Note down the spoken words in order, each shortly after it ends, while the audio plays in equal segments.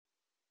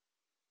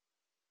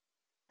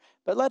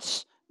But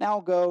let's now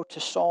go to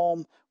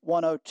Psalm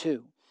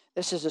 102.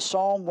 This is a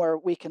psalm where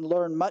we can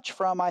learn much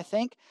from, I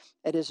think.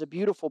 It is a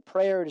beautiful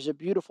prayer. It is a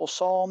beautiful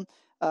psalm.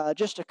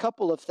 Just a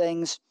couple of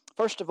things.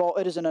 First of all,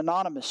 it is an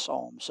anonymous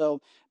psalm.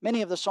 So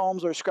many of the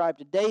psalms are ascribed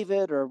to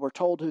David, or we're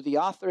told who the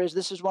author is.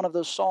 This is one of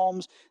those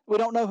psalms we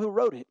don't know who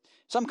wrote it.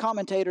 Some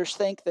commentators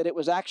think that it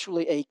was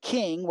actually a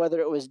king, whether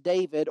it was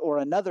David or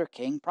another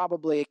king,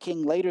 probably a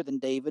king later than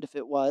David if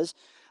it was.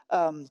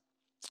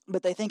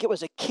 But they think it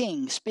was a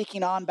king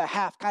speaking on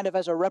behalf, kind of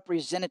as a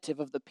representative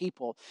of the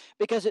people.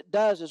 Because it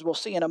does, as we'll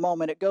see in a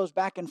moment, it goes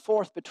back and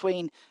forth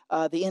between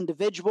the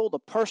individual, the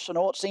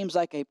personal. It seems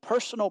like a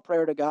personal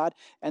prayer to God.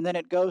 And then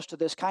it goes to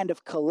this kind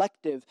of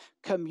collective,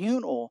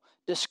 communal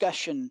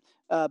discussion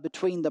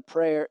between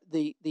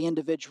the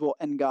individual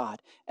and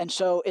God. And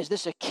so is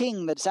this a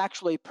king that's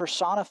actually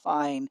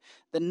personifying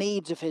the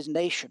needs of his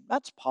nation?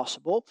 That's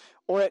possible.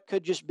 Or it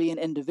could just be an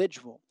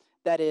individual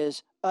that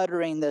is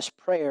uttering this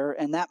prayer,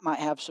 and that might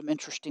have some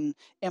interesting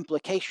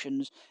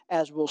implications,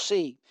 as we'll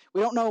see.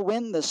 We don't know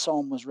when this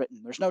psalm was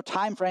written. There's no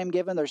time frame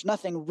given. There's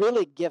nothing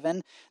really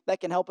given that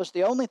can help us.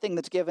 The only thing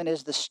that's given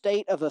is the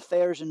state of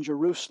affairs in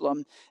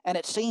Jerusalem, and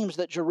it seems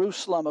that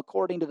Jerusalem,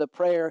 according to the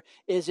prayer,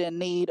 is in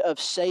need of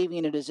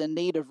saving. It is in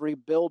need of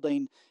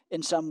rebuilding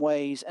in some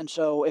ways. And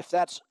so if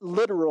that's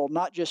literal,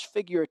 not just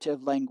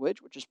figurative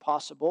language, which is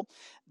possible,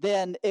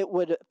 then it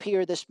would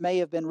appear this may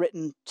have been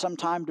written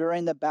sometime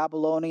during the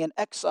Babylonian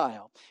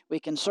exile. We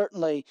can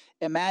certainly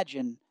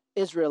imagine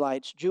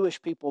Israelites,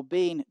 Jewish people,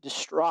 being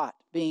distraught,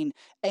 being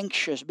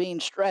anxious, being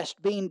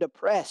stressed, being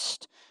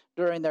depressed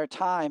during their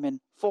time in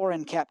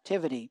foreign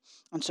captivity.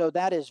 And so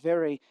that is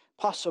very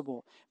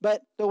possible.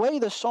 But the way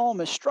the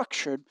psalm is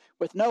structured,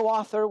 with no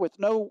author, with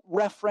no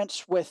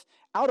reference,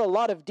 without a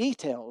lot of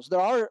details, there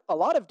are a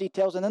lot of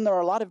details, and then there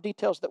are a lot of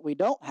details that we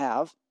don't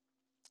have.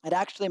 It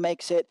actually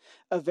makes it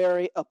a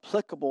very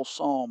applicable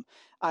psalm,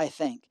 I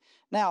think.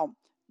 Now,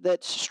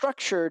 that's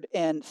structured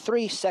in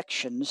 3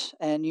 sections,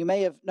 and you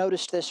may have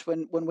noticed this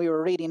when we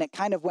were reading. It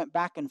kind of went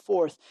back and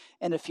forth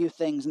in a few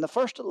things. In the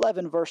first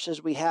 11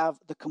 verses, we have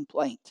the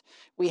complaint.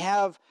 We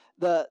have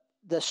the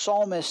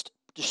psalmist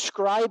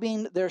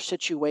describing their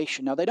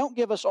situation. Now, they don't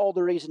give us all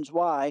the reasons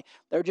why.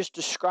 They're just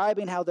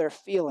describing how they're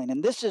feeling.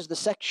 And this is the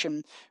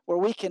section where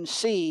we can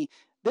see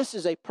this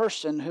is a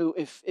person who,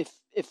 if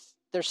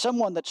there's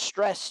someone that's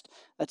stressed,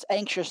 that's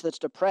anxious, that's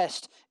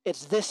depressed,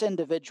 it's this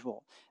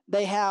individual.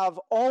 They have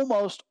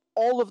almost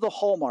all of the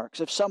hallmarks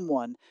of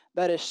someone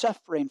that is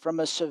suffering from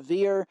a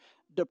severe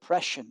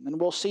depression. And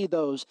we'll see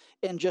those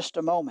in just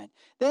a moment.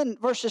 Then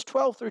verses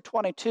 12 through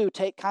 22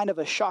 take kind of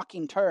a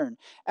shocking turn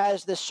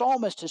as the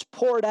psalmist has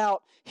poured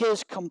out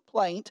his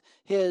complaint,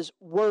 his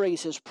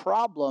worries, his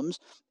problems.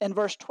 In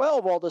verse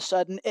 12, all of a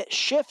sudden, it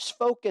shifts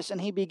focus and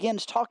he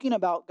begins talking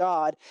about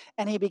God,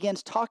 and he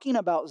begins talking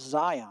about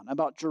Zion,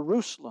 about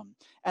Jerusalem,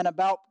 and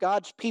about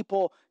God's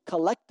people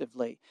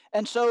collectively.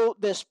 And so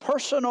this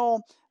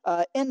personal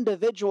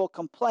individual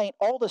complaint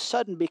all of a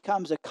sudden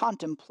becomes a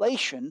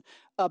contemplation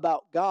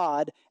about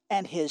God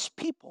and his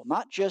people,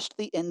 not just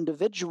the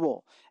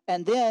individual.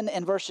 And then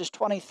in verses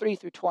 23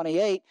 through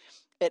 28,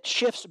 it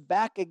shifts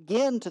back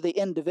again to the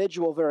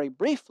individual very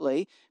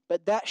briefly,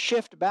 but that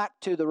shift back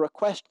to the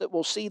request that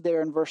we'll see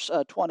there in verse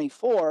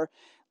 24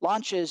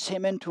 launches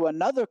him into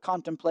another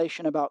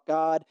contemplation about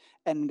God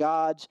and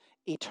God's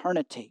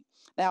eternity.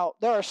 Now,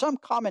 there are some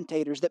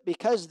commentators that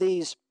because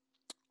these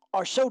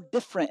are so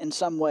different in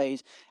some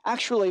ways,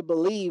 actually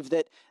believe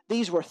that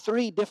these were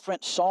 3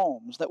 different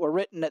psalms that were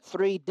written at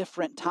 3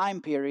 different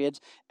time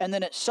periods, and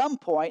then at some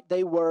point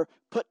they were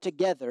put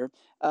together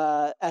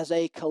as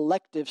a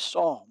collective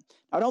psalm.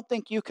 I don't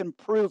think you can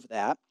prove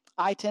that.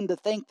 I tend to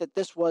think that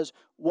this was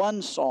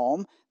one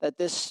psalm, that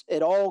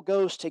it all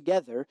goes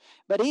together.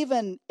 But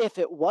even if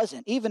it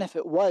wasn't, even if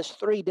it was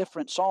 3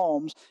 different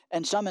psalms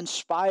and some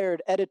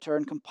inspired editor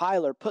and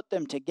compiler put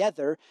them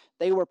together,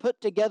 they were put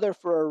together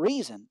for a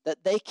reason,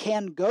 that they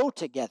can go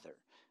together,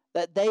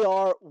 that they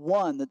are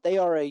one, that they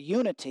are a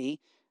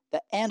unity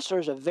that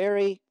answers a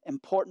very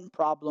important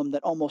problem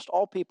that almost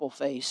all people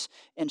face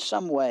in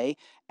some way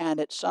and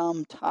at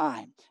some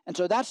time. And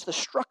so that's the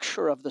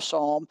structure of the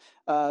psalm.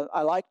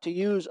 I like to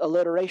use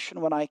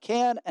alliteration when I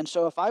can, and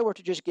so if I were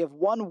to just give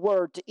one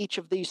word to each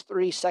of these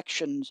 3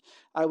 sections,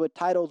 I would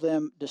title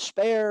them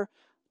despair,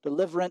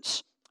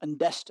 deliverance, and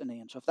destiny.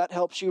 And so if that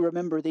helps you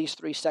remember these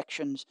 3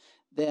 sections,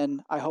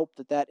 then I hope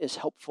that that is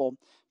helpful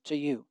to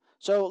you.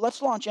 So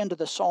let's launch into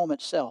the psalm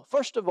itself.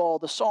 First of all,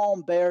 the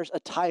psalm bears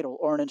a title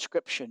or an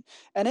inscription.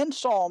 And in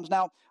psalms,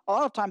 now, a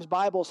lot of times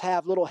Bibles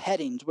have little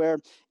headings where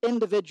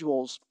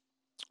individuals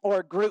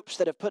or groups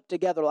that have put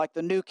together, like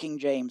the New King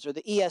James or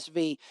the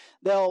ESV,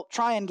 they'll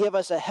try and give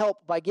us a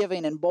help by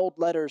giving in bold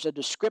letters a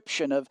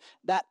description of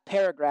that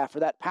paragraph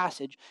or that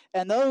passage.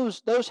 And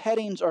those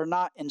headings are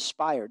not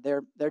inspired.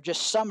 They're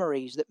just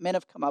summaries that men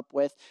have come up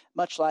with,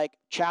 much like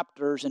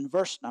chapters and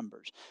verse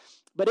numbers.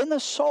 But in the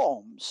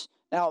Psalms,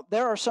 now,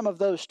 there are some of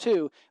those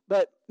too,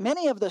 but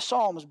many of the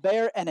Psalms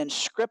bear an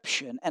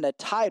inscription and a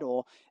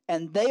title,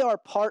 and they are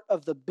part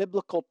of the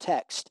biblical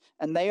text,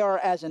 and they are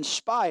as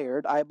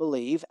inspired, I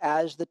believe,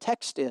 as the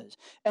text is.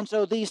 And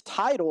so these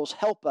titles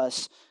help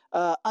us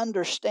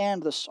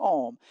understand the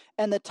psalm.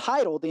 And the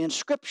title, the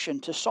inscription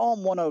to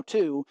Psalm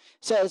 102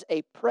 says,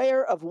 "A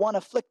prayer of one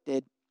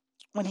afflicted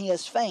when he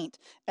is faint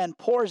and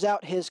pours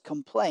out his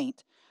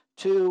complaint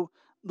to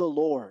the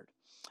Lord."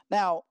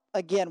 Now,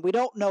 again, we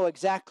don't know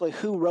exactly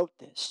who wrote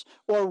this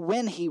or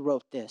when he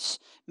wrote this.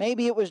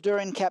 Maybe it was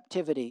during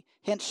captivity,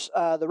 hence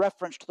the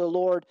reference to the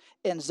Lord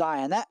in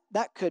Zion.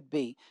 That could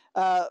be.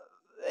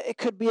 It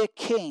could be a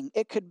king.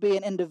 It could be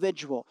an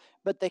individual.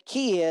 But the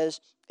key is,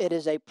 it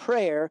is a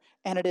prayer,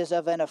 and it is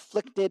of an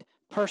afflicted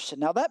person.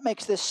 Now, that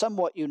makes this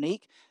somewhat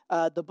unique.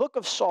 The book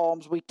of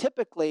Psalms, we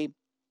typically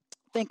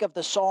think of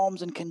the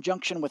Psalms in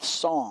conjunction with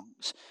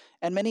songs.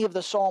 And many of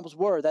the Psalms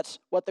were. That's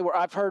what they were.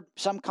 I've heard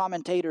some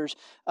commentators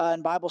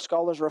and Bible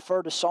scholars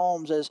refer to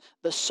Psalms as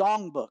the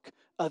songbook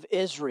of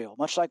Israel,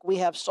 much like we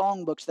have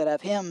songbooks that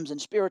have hymns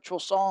and spiritual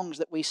songs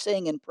that we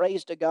sing in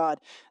praise to God.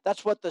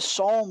 That's what the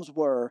Psalms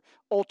were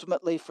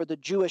ultimately for the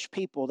Jewish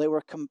people. They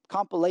were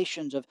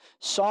compilations of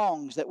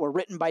songs that were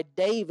written by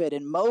David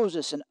and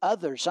Moses and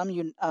others,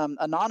 some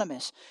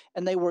anonymous,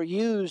 and they were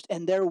used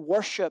in their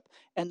worship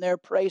and their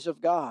praise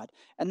of God.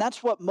 And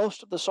that's what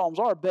most of the Psalms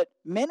are, but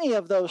many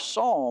of those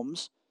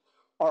Psalms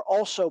are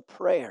also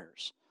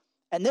prayers.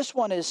 And this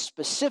one is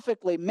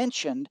specifically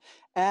mentioned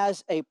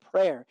as a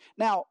prayer.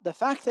 Now, the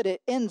fact that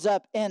it ends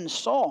up in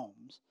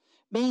Psalms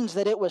means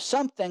that it was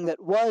something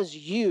that was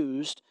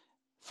used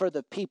for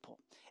the people.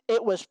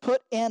 It was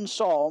put in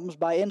Psalms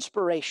by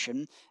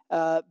inspiration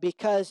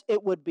because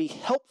it would be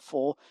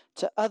helpful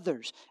to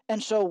others.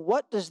 And so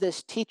what does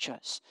this teach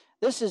us?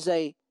 This is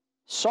a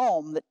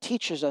psalm that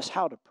teaches us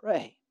how to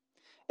pray.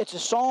 It's a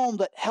psalm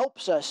that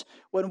helps us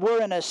when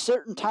we're in a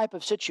certain type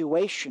of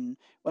situation,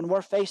 when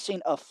we're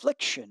facing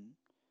affliction,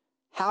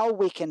 how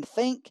we can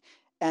think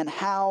and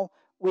how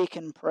we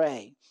can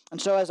pray.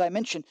 And so, as I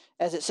mentioned,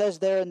 as it says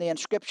there in the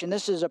inscription,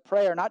 this is a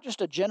prayer, not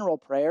just a general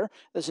prayer.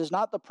 This is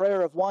not the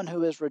prayer of one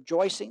who is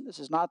rejoicing. This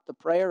is not the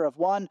prayer of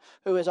one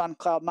who is on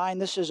cloud nine.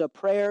 This is a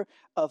prayer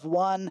of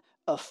one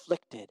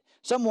afflicted.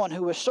 Someone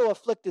who is so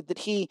afflicted that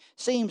he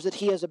seems that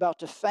he is about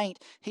to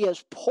faint. He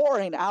is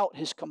pouring out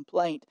his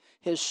complaint,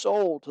 his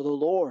soul to the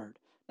Lord.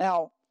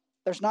 Now,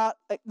 there's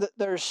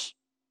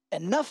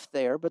enough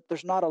there, but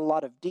there's not a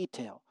lot of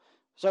detail.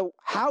 So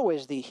how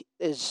is the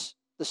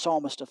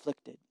psalmist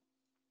afflicted?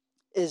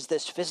 Is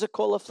this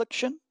physical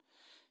affliction?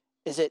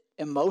 Is it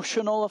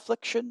emotional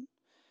affliction?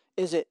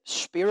 Is it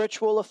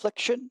spiritual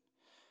affliction?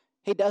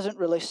 He doesn't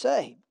really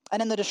say.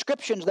 And in the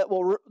descriptions that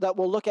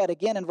we'll look at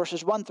again in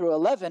verses 1 through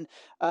 11,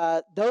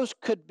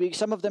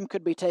 some of them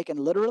could be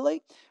taken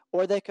literally,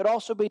 or they could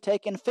also be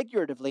taken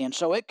figuratively. And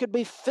so it could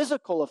be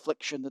physical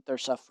affliction that they're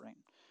suffering,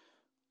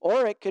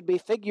 or it could be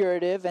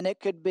figurative, and it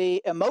could be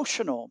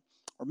emotional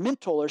or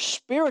mental or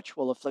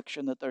spiritual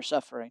affliction that they're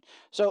suffering.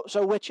 So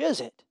which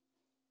is it?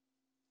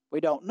 We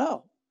don't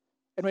know.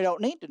 And we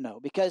don't need to know,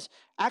 because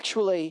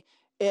actually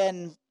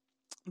in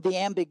the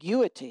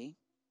ambiguity,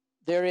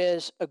 there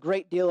is a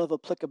great deal of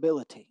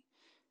applicability.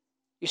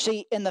 You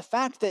see, in the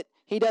fact that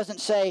he doesn't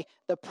say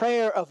the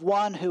prayer of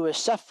one who is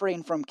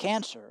suffering from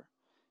cancer,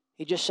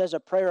 he just says a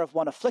prayer of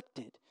one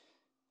afflicted.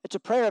 It's a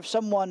prayer of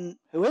someone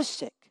who is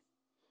sick,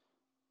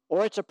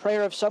 or it's a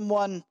prayer of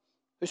someone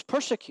who's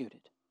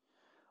persecuted,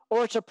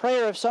 or it's a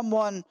prayer of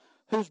someone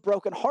who's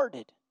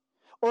brokenhearted,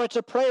 or it's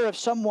a prayer of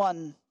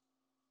someone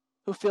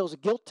who feels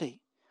guilty.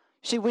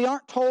 See, we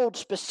aren't told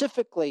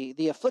specifically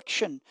the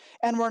affliction,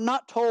 and we're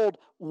not told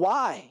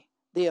why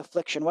the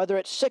affliction, whether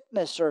it's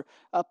sickness or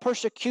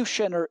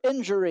persecution or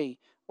injury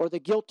or the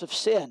guilt of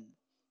sin.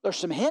 There's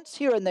some hints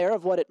here and there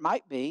of what it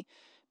might be,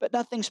 but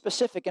nothing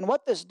specific. And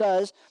what this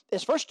does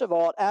is, first of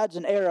all, it adds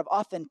an air of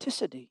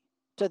authenticity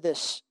to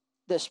this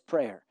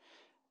prayer.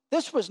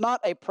 This was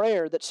not a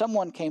prayer that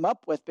someone came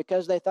up with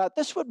because they thought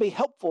this would be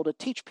helpful to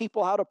teach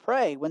people how to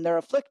pray when they're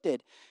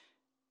afflicted.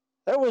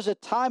 There was a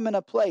time and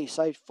a place,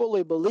 I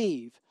fully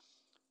believe,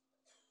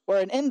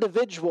 where an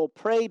individual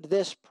prayed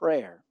this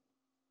prayer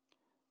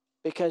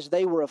because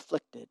they were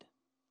afflicted,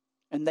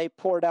 and they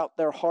poured out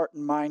their heart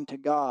and mind to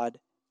God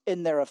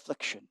in their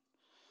affliction.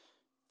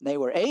 They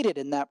were aided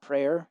in that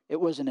prayer. It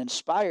was an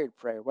inspired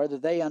prayer, whether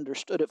they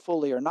understood it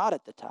fully or not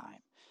at the time.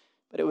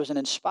 But it was an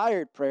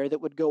inspired prayer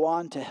that would go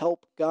on to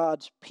help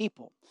God's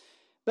people.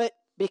 But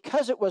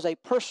because it was a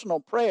personal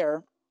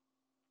prayer,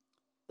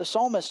 the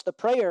psalmist, the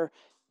prayer,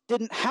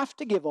 didn't have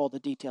to give all the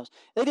details.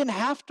 They didn't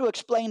have to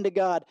explain to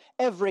God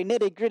every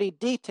nitty-gritty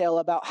detail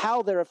about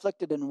how they're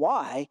afflicted and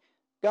why.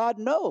 God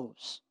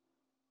knows.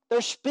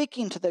 They're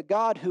speaking to the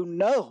God who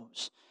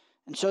knows.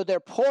 And so they're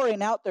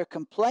pouring out their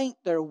complaint,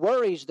 their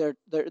worries,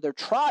 their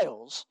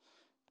trials.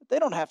 But they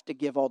don't have to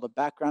give all the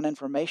background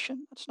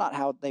information. That's not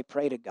how they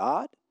pray to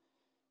God.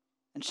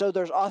 And so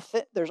there's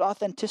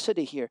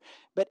authenticity here.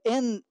 But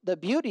in the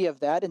beauty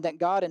of that, and that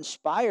God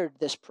inspired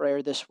this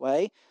prayer this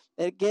way,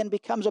 it again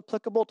becomes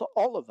applicable to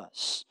all of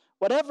us.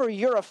 Whatever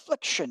your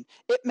affliction,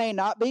 it may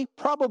not be,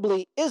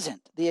 probably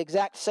isn't the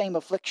exact same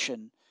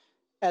affliction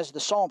as the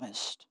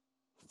psalmist.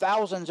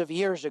 thousands of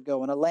years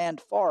ago in a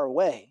land far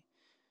away.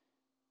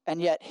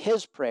 And yet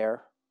his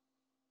prayer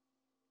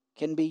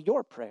can be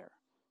your prayer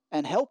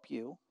and help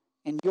you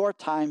in your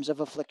times of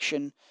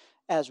affliction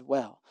as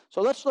well.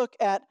 So let's look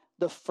at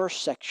the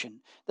first section,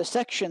 the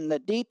section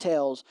that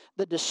details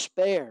the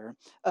despair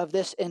of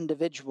this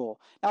individual.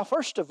 Now,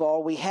 first of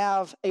all, we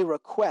have a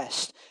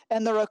request,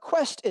 and the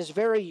request is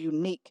very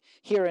unique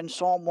here in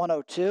Psalm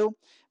 102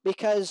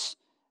 because,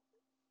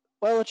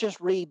 well, let's just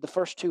read the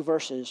first two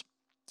verses.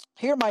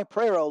 Hear my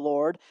prayer, O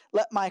Lord.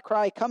 Let my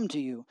cry come to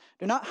you.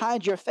 Do not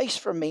hide your face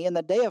from me in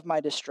the day of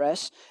my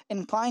distress.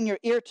 Incline your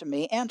ear to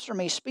me. Answer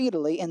me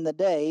speedily in the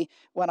day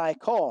when I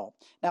call.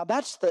 Now,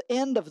 that's the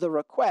end of the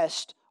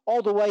request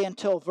all the way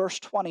until verse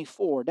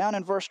 24. Down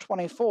in verse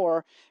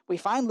 24, we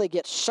finally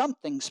get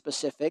something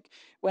specific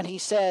when he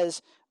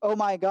says, O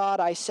my God,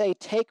 I say,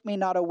 take me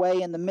not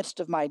away in the midst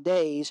of my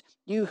days,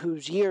 you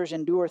whose years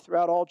endure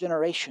throughout all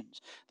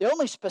generations. The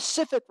only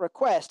specific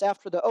request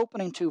after the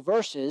opening two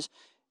verses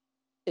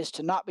is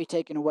to not be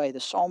taken away. The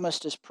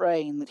psalmist is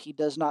praying that he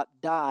does not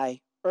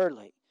die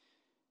early.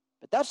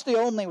 But that's the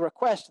only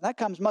request, and that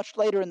comes much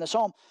later in the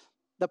psalm.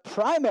 The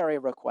primary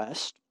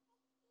request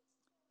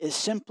is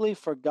simply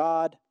for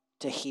God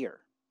to hear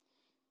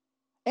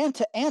and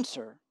to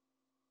answer,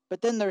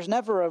 but then there's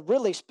never a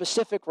really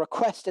specific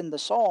request in the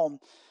psalm.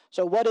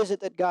 So what is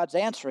it that God's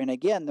answering?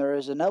 Again, there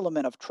is an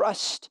element of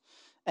trust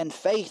and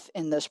faith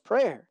in this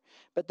prayer,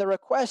 but the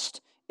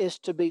request is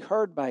to be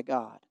heard by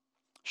God.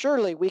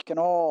 Surely we can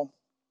all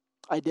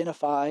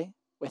identify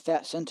with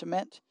that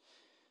sentiment.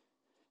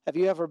 Have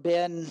you ever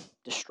been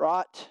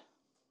distraught,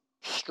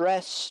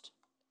 stressed,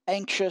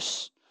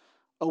 anxious,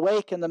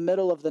 awake in the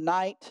middle of the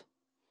night,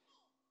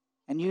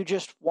 and you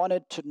just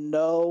wanted to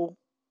know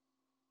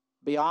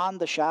beyond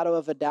the shadow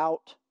of a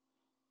doubt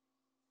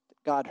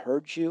that God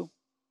heard you?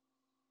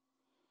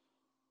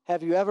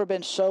 Have you ever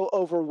been so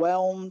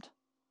overwhelmed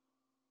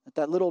that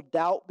that little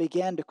doubt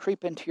began to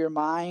creep into your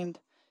mind?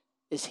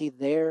 Is he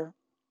there?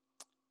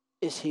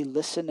 Is he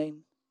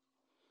listening?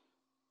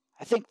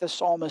 I think the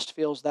psalmist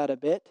feels that a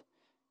bit.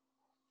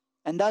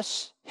 And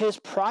thus, his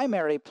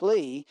primary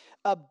plea,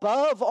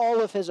 above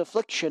all of his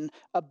affliction,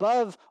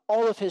 above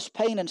all of his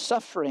pain and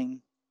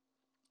suffering,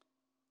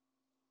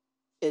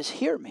 is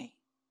hear me.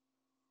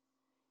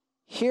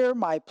 Hear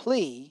my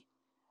plea,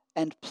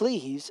 and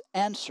please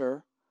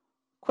answer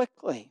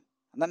quickly.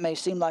 And that may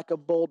seem like a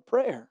bold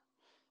prayer,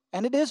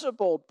 and it is a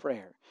bold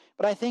prayer.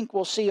 But I think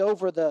we'll see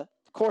over the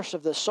course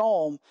of the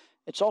psalm,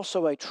 it's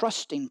also a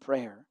trusting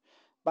prayer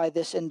by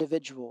this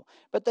individual.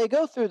 But they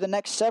go through the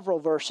next several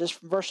verses,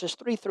 from verses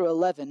 3 through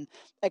 11,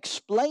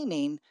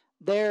 explaining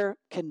their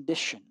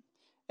condition.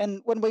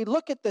 And when we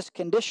look at this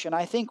condition,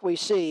 I think we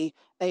see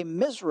a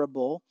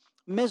miserable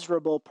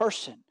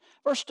person.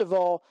 First of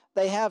all,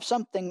 they have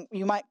something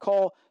you might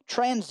call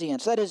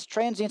transience. That is,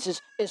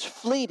 transience is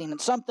fleeting.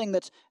 It's something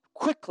that's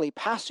quickly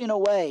passing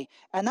away.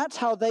 And that's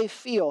how they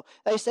feel.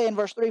 They say in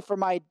verse 3, for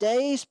my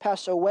days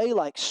pass away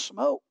like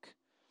smoke.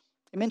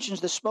 He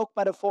mentions the smoke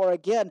metaphor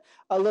again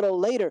a little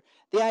later.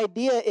 The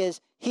idea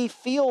is he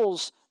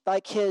feels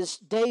like his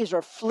days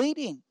are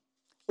fleeting,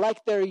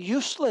 like they're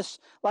useless,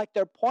 like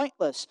they're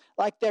pointless,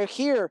 like they're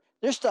here,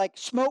 just like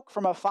smoke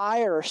from a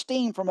fire or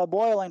steam from a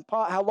boiling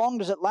pot. How long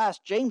does it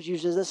last? James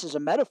uses this as a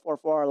metaphor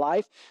for our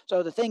life.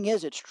 So the thing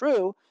is, it's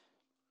true,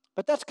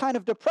 but that's kind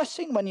of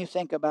depressing when you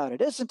think about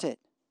it, isn't it?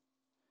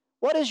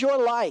 What is your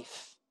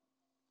life?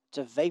 It's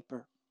a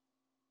vapor.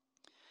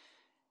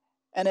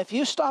 And if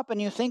you stop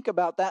and you think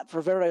about that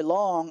for very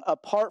long,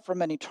 apart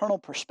from an eternal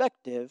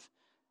perspective,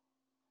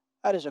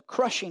 that is a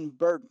crushing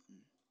burden.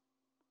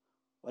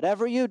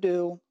 Whatever you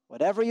do,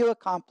 whatever you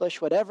accomplish,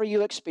 whatever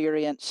you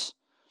experience,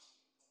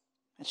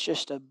 it's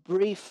just a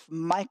brief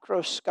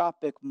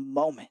microscopic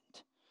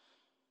moment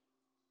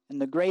in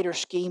the greater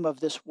scheme of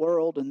this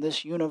world and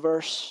this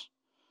universe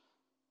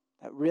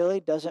that really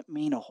doesn't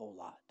mean a whole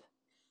lot.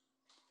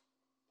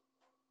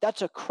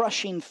 That's a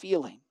crushing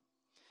feeling.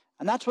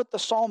 And that's what the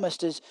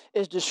psalmist is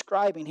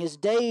describing. His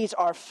days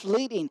are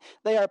fleeting.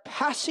 They are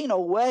passing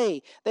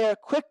away. They are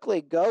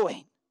quickly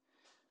going.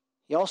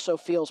 He also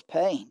feels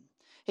pain.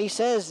 He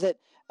says that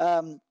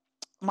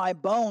my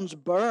bones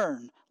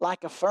burn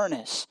like a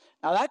furnace.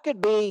 Now that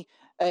could be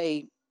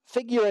a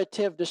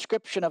figurative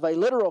description of a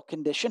literal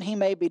condition. He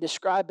may be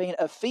describing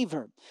a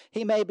fever.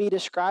 He may be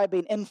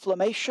describing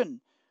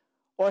inflammation.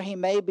 Or he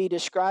may be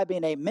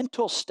describing a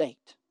mental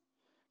state.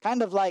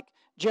 Kind of like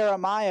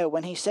Jeremiah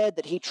when he said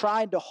that he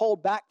tried to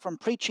hold back from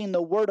preaching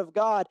the word of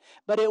God,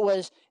 but it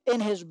was in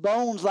his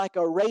bones like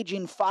a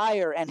raging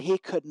fire and he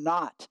could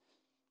not.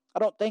 I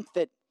don't think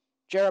that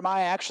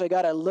Jeremiah actually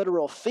got a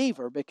literal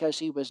fever because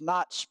he was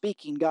not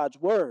speaking God's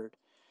word,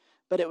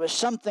 but it was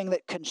something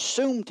that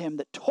consumed him,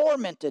 that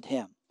tormented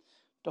him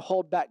to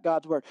hold back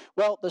God's word.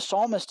 Well, the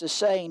psalmist is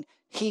saying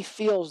he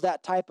feels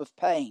that type of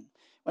pain.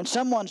 When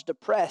someone's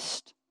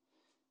depressed,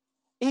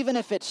 even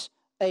if it's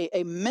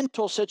a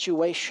mental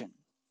situation,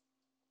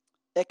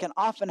 it can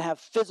often have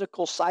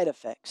physical side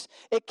effects.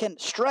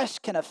 Stress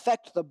can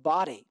affect the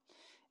body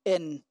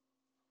in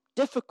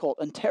difficult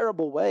and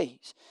terrible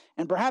ways.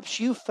 And perhaps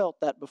you've felt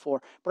that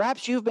before.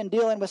 Perhaps you've been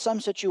dealing with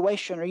some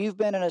situation, or you've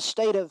been in a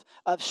state of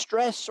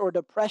stress or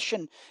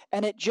depression,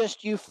 and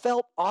you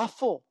felt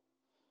awful.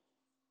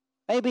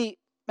 Maybe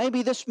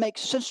this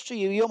makes sense to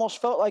you. You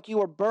almost felt like you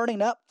were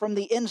burning up from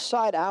the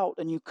inside out,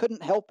 and you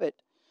couldn't help it.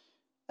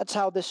 That's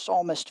how this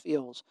psalmist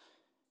feels.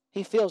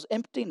 He feels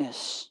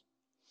emptiness.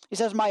 He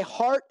says, my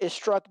heart is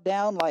struck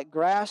down like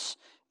grass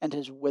and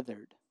has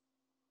withered.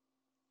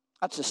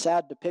 That's a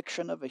sad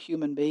depiction of a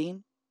human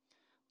being.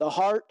 The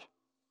heart,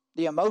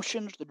 the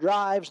emotions, the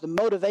drives, the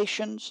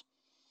motivations.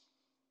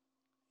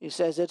 He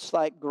says it's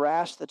like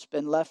grass that's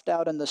been left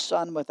out in the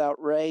sun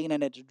without rain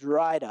and it's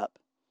dried up.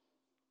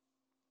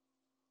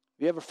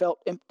 Have you ever felt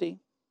empty? Have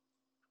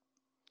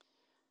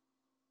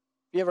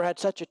you ever had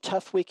such a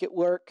tough week at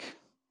work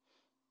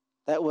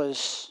that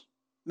was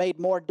made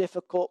more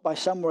difficult by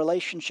some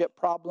relationship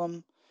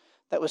problem,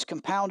 that was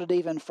compounded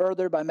even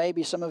further by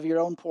maybe some of your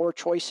own poor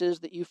choices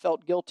that you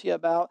felt guilty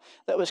about,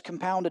 that was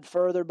compounded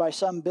further by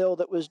some bill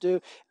that was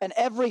due, and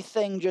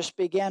everything just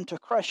began to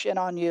crush in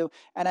on you,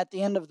 and at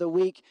the end of the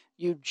week,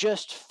 you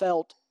just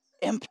felt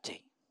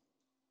empty.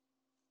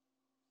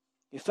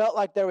 You felt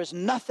like there was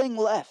nothing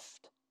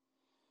left.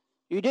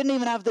 You didn't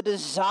even have the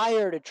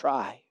desire to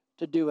try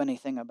to do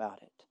anything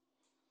about it.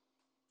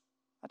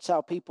 That's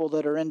how people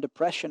that are in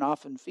depression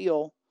often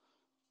feel,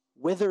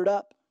 withered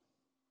up.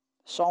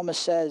 The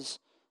psalmist says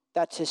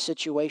that's his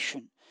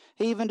situation.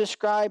 He even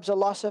describes a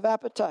loss of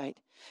appetite.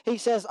 He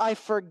says, I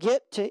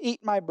forget to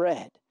eat my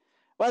bread.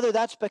 Whether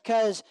that's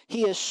because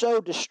he is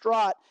so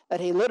distraught that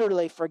he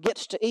literally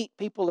forgets to eat.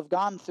 People have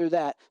gone through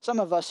that. Some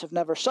of us have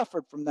never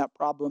suffered from that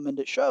problem, and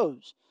it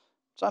shows.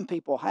 Some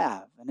people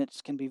have, and it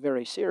can be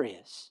very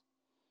serious.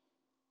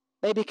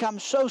 They become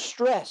so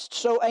stressed,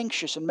 so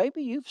anxious, and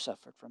maybe you've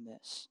suffered from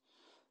this.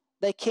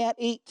 They can't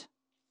eat.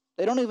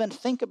 They don't even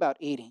think about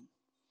eating.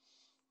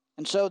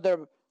 And so their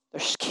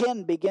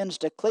skin begins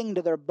to cling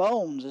to their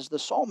bones, as the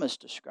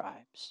psalmist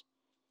describes.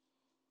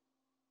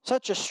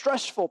 Such a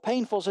stressful,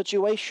 painful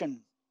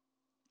situation.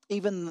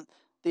 Even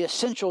the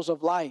essentials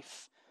of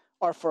life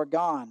are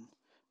foregone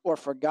or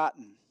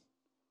forgotten.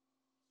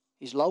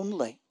 He's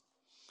lonely.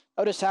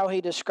 Notice how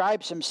he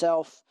describes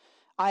himself.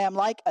 I am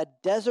like a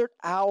desert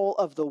owl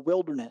of the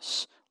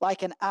wilderness,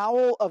 like an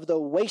owl of the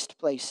waste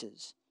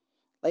places.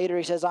 Later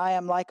he says, I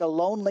am like a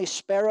lonely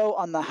sparrow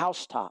on the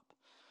housetop.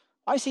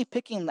 Why is he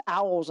picking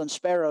owls and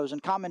sparrows?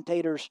 And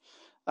commentators,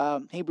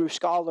 Hebrew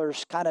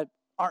scholars, kind of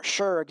aren't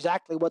sure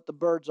exactly what the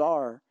birds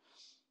are.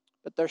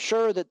 But they're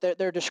sure that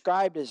they're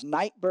described as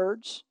night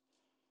birds,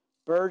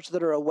 birds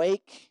that are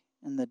awake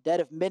in the dead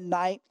of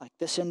midnight, like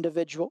this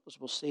individual, as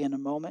we'll see in a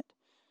moment.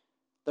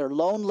 They're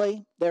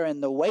lonely. They're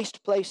in the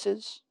waste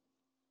places.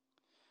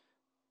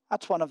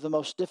 That's one of the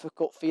most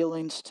difficult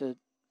feelings to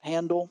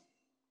handle.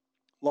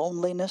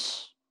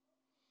 Loneliness.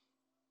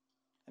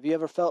 Have you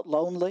ever felt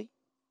lonely?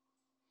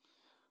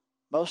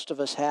 Most of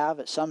us have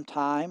at some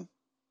time,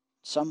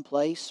 some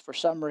place, for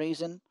some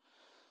reason.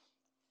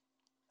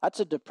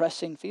 That's a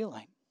depressing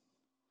feeling.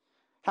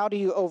 How do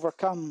you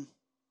overcome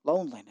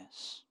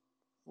loneliness?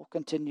 We'll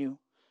continue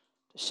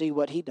to see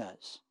what he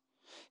does.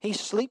 He's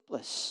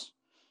sleepless.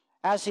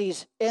 As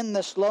he's in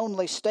this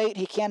lonely state,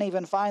 he can't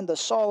even find the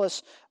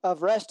solace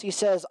of rest. He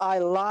says, I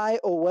lie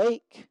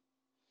awake.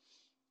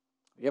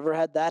 Have you ever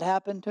had that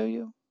happen to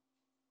you?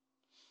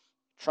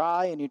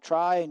 Try and you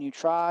try and you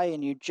try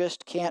and you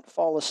just can't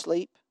fall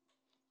asleep.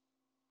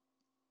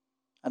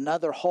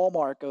 Another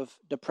hallmark of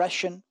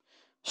depression,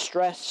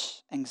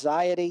 stress,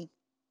 anxiety.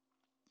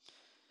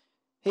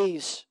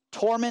 He's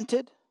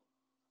tormented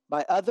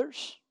by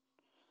others.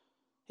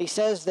 He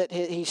says that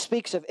he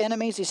speaks of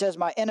enemies. He says,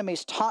 my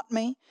enemies taunt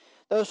me.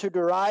 Those who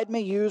deride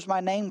me use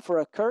my name for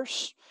a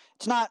curse.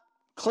 It's not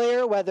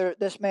clear whether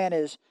this man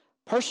is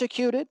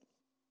persecuted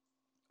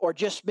or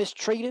just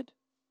mistreated.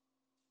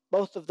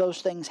 Both of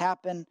those things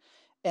happen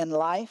in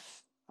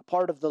life, a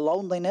part of the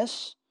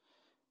loneliness.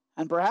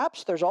 And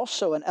perhaps there's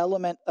also an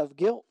element of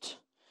guilt.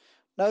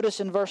 Notice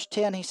in verse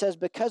 10, he says,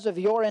 because of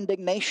your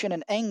indignation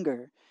and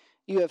anger,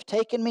 you have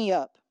taken me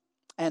up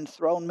and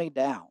thrown me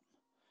down.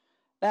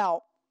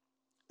 Now,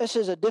 this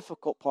is a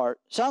difficult part.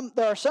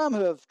 There are some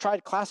who have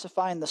tried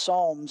classifying the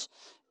Psalms,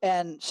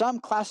 and some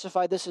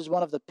classify this as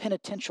one of the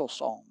penitential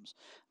Psalms.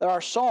 There are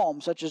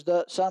Psalms, such as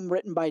some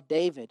written by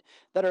David,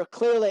 that are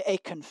clearly a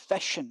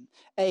confession,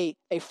 a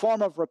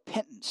form of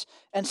repentance.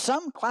 And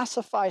some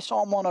classify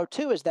Psalm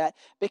 102 as that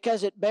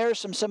because it bears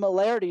some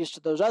similarities to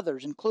those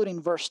others, including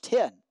verse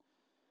 10.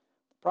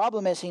 The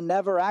problem is he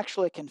never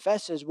actually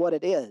confesses what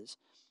it is.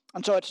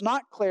 And so it's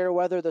not clear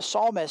whether the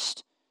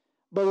psalmist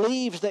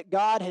believes that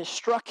God has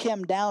struck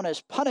him down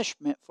as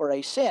punishment for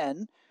a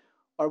sin,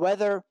 or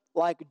whether,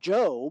 like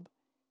Job,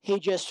 he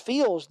just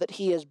feels that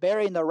he is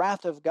bearing the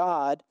wrath of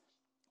God,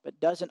 but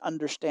doesn't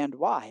understand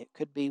why. It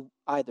could be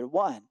either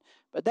one.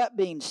 But that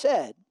being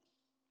said,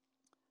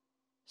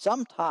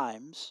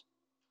 sometimes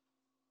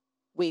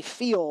we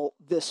feel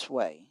this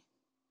way,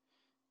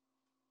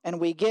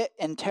 and we get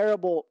in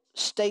terrible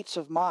states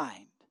of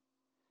mind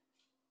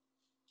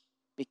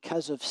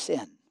because of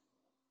sin.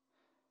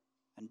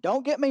 And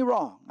don't get me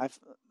wrong,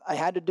 I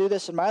had to do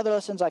this in my other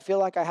lessons. I feel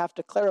like I have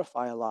to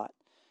clarify a lot.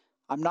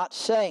 I'm not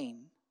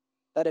saying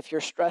that if you're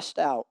stressed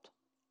out,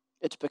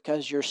 it's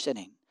because you're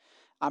sinning.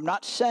 I'm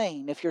not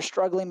saying if you're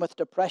struggling with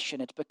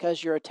depression, it's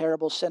because you're a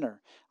terrible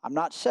sinner. I'm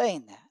not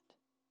saying that.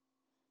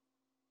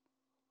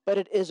 But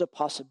it is a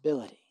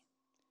possibility.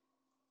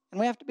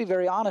 And we have to be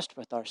very honest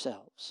with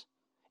ourselves.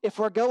 If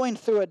we're going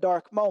through a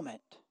dark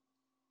moment,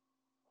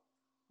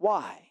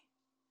 why?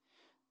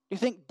 Do you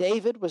think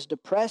David was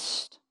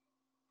depressed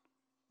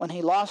when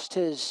he lost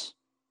his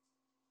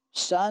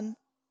son,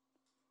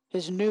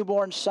 his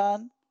newborn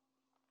son?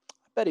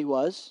 I bet he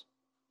was.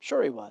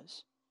 Sure he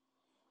was.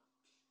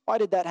 Why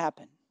did that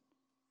happen?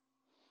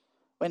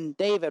 When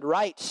David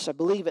writes, I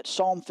believe it's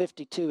Psalm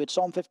 52, it's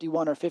Psalm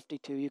 51 or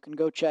 52, you can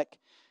go check,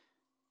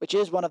 which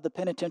is one of the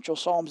penitential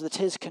psalms. That's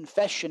his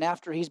confession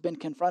after he's been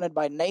confronted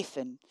by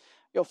Nathan.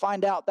 You'll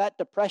find out that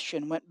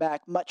depression went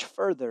back much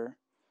further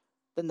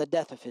than the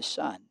death of his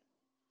son.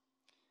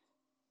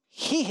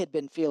 He had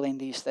been feeling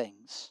these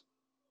things.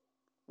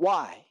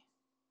 Why?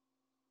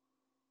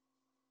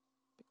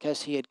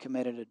 Because he had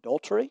committed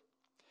adultery,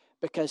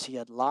 because he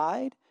had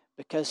lied,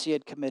 because he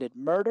had committed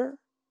murder,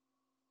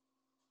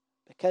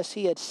 because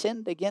he had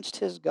sinned against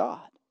his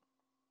God.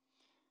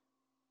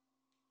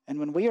 And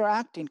when we are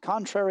acting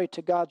contrary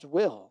to God's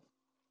will,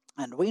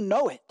 and we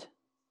know it,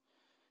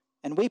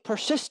 and we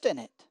persist in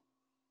it,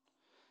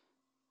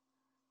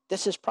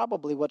 this is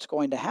probably what's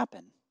going to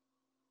happen.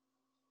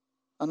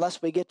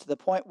 Unless we get to the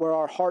point where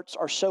our hearts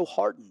are so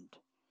hardened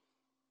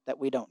that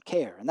we don't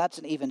care. And that's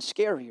an even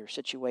scarier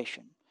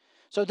situation.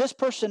 So this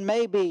person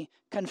may be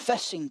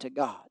confessing to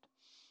God.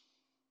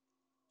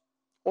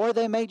 Or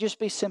they may just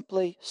be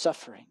simply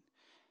suffering.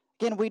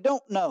 Again, we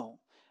don't know.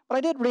 But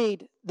I did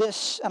read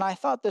this, and I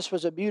thought this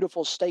was a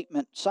beautiful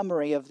statement,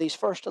 summary of these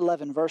first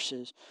 11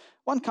 verses.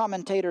 One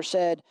commentator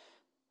said,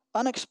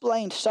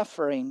 unexplained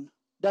suffering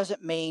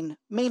doesn't mean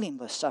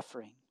meaningless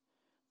suffering.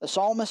 The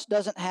psalmist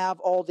doesn't have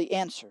all the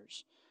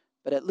answers,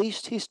 but at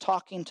least he's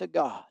talking to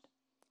God.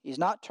 He's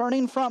not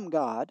turning from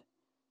God,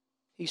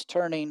 he's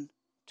turning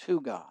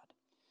to God.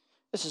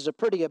 This is a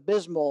pretty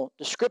abysmal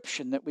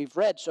description that we've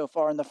read so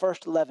far in the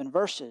first 11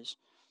 verses.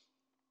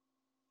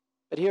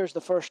 But here's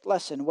the first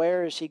lesson.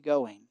 Where is he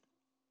going?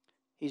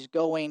 He's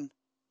going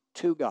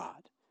to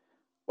God.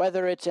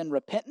 Whether it's in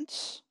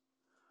repentance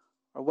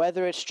or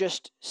whether it's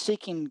just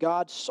seeking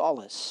God's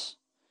solace,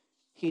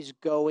 he's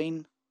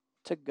going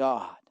to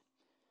God.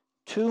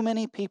 Too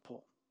many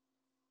people,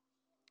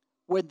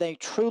 when they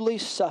truly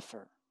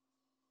suffer,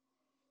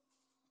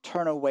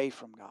 turn away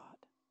from God.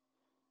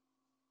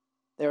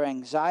 Their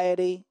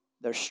anxiety,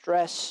 their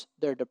stress,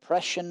 their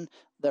depression,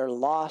 their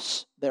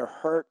loss, their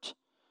hurt,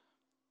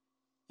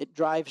 it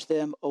drives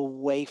them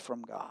away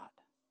from God.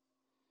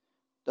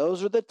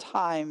 Those are the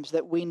times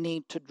that we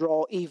need to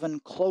draw even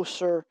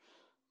closer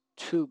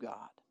to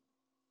God.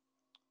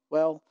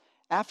 Well,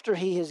 after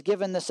he has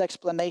given this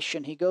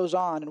explanation, he goes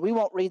on, and we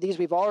won't read these,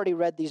 we've already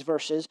read these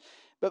verses,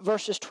 but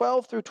verses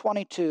 12 through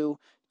 22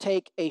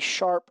 take a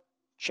sharp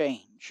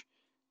change.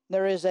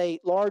 There is a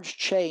large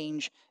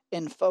change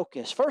in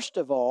focus. First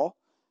of all,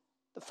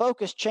 the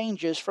focus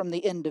changes from the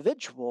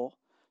individual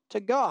to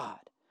God.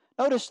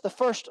 Notice the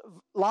first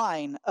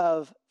line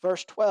of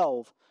verse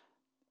 12.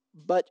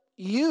 But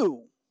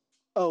you,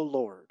 O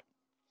Lord.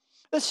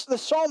 The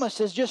psalmist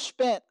has just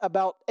spent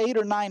about 8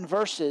 or 9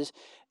 verses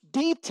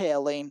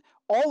detailing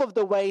all of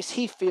the ways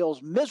he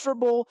feels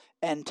miserable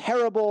and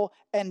terrible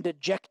and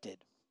dejected.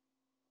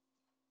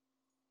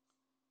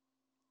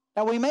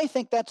 Now, we may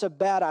think that's a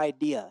bad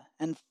idea,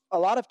 and a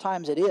lot of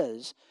times it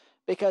is,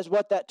 because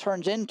what that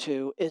turns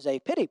into is a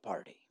pity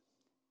party.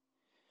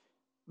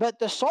 But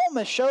the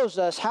psalmist shows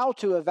us how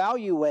to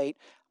evaluate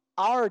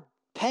our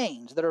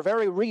pains that are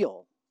very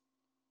real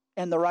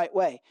in the right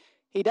way.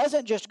 He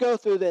doesn't just go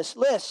through this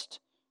list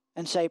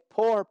and say,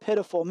 poor,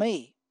 pitiful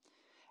me.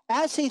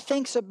 As he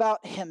thinks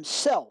about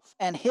himself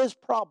and his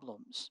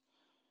problems,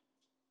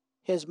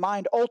 his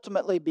mind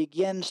ultimately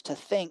begins to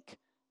think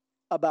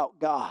about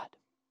God.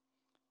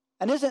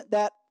 And isn't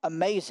that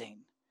amazing?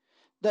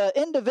 The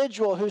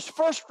individual whose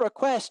first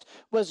request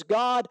was,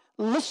 God,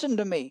 listen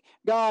to me.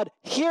 God,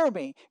 hear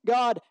me.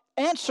 God,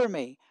 answer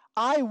me.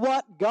 I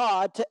want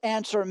God to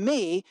answer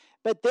me.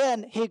 But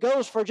then he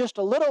goes for just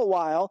a little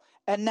while,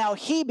 and now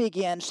he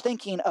begins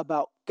thinking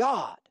about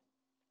God.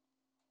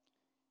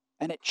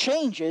 And it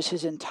changes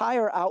his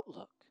entire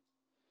outlook.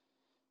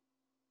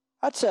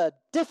 That's a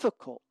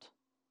difficult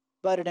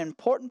but an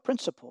important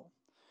principle.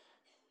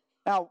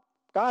 Now,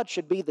 God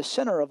should be the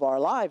center of our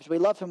lives. We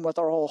love him with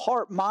our whole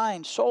heart,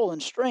 mind, soul,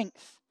 and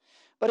strength.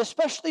 But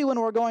especially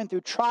when we're going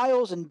through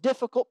trials and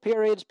difficult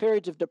periods,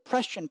 periods of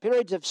depression,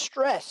 periods of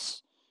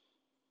stress,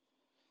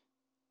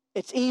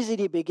 it's easy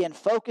to begin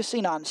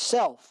focusing on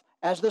self,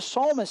 as the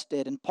psalmist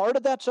did, and part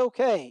of that's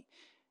okay.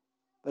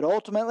 But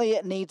ultimately,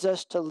 it needs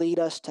us to lead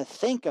us to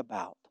think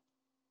about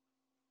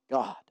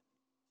God,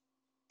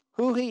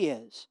 who he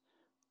is,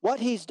 what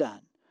he's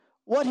done,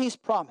 what he's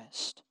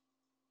promised,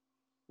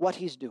 what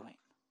he's doing.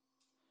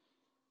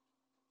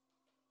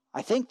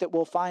 I think that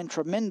we'll find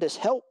tremendous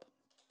help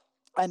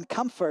and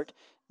comfort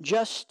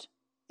just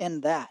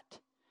in that.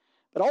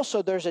 But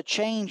also there's a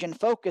change in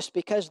focus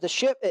because the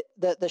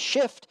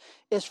shift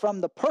is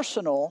from the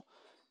personal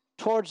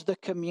towards the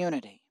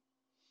community.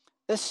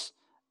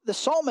 The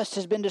psalmist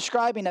has been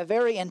describing a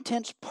very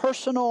intense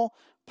personal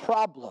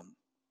problem.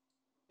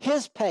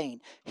 His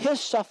pain, his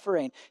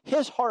suffering,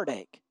 his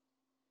heartache.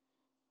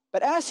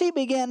 But as he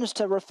begins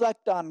to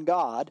reflect on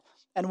God,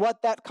 and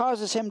what that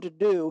causes him to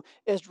do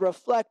is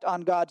reflect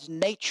on God's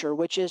nature,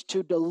 which is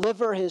to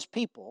deliver his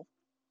people,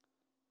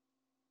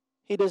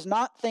 he does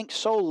not think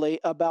solely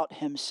about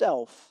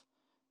himself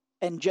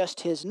and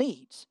just his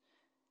needs.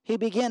 He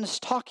begins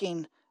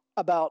talking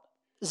about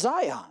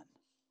Zion.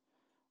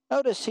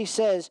 Notice he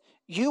says,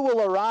 you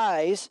will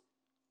arise.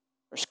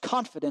 There's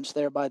confidence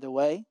there, by the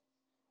way.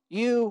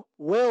 You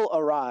will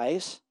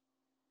arise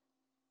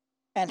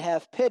and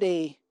have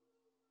pity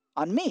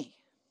on me.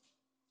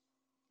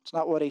 It's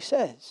not what he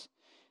says.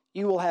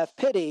 You will have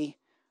pity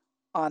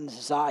on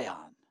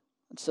Zion.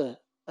 It's a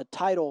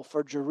title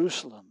for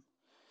Jerusalem.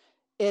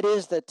 It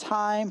is the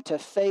time to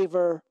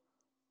favor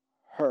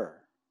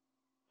her.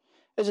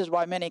 This is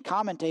why many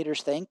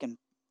commentators think, and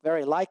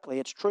very likely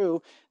it's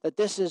true, that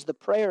this is the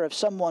prayer of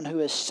someone who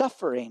is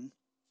suffering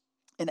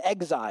in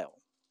exile,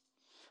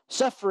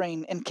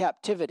 suffering in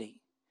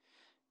captivity.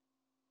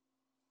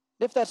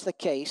 If that's the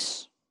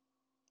case,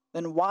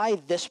 then why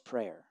this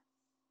prayer?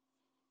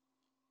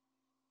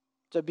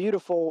 It's a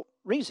beautiful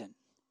reason.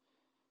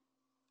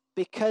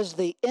 Because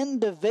the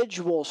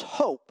individual's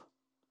hope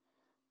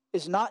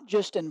is not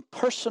just in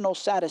personal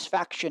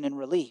satisfaction and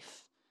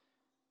relief,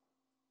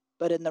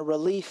 but in the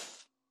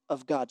relief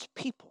of God's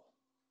people.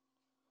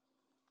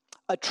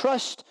 A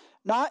trust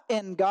not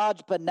in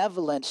God's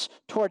benevolence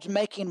towards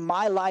making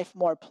my life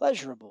more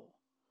pleasurable,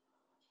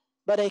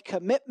 but a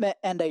commitment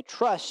and a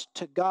trust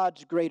to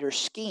God's greater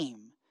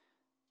scheme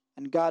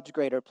and God's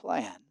greater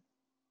plan.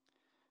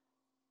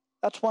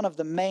 That's one of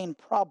the main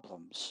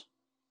problems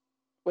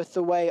with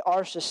the way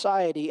our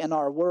society and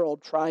our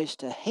world tries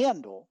to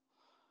handle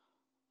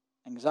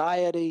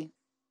anxiety,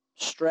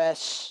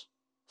 stress,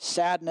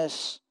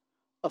 sadness,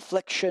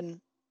 affliction.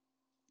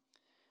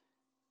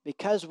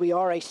 Because we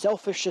are a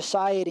selfish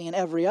society in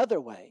every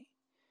other way,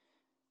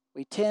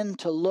 we tend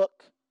to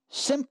look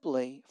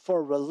simply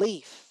for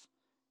relief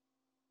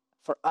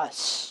for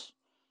us.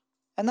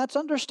 And that's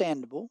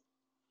understandable.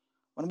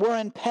 When we're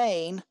in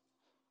pain,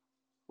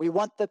 we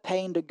want the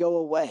pain to go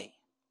away.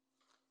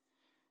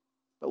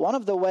 But one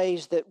of the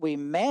ways that we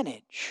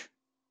manage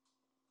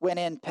when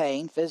in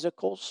pain,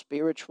 physical,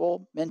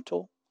 spiritual,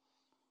 mental,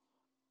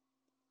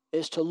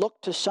 is to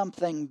look to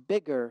something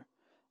bigger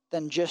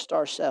than just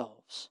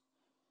ourselves.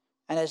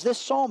 And as this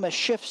psalmist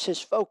shifts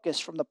his focus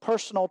from the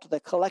personal to the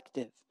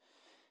collective,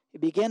 he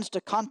begins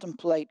to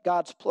contemplate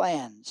God's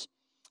plans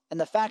and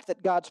the fact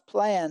that God's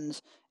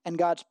plans and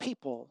God's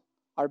people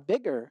are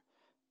bigger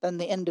than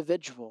the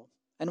individual.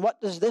 And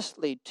what does this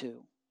lead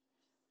to?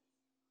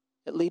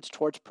 It leads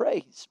towards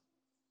praise.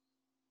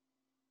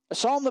 A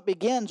psalm that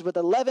begins with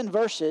 11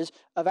 verses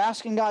of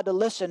asking God to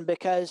listen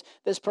because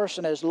this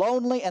person is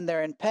lonely and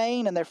they're in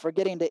pain and they're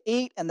forgetting to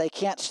eat and they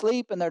can't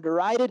sleep and they're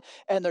derided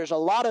and there's a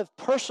lot of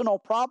personal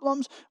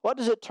problems. What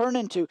does it turn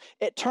into?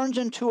 It turns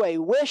into a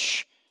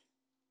wish,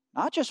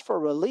 not just for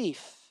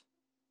relief,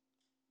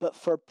 but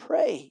for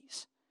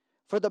praise,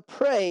 for the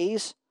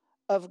praise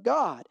of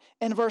God.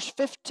 In verse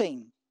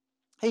 15,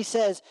 he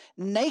says,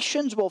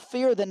 nations will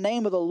fear the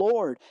name of the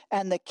Lord,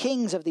 and the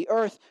kings of the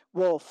earth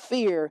will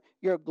fear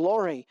your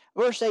glory.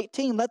 Verse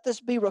 18, let this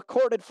be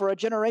recorded for a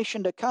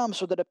generation to come,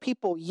 so that a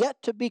people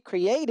yet to be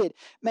created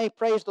may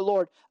praise the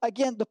Lord.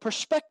 Again, the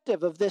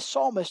perspective of this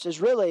psalmist is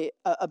really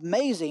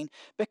amazing,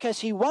 because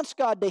he wants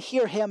God to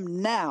hear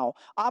him now.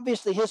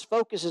 Obviously, his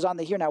focus is on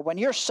the here now. When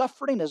you're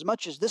suffering as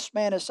much as this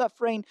man is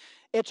suffering,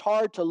 it's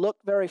hard to look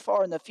very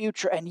far in the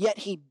future, and yet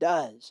he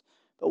does.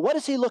 But what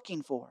is he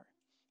looking for?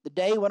 The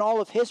day when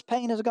all of his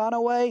pain has gone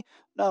away?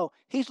 No,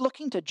 he's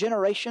looking to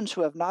generations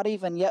who have not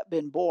even yet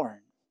been born,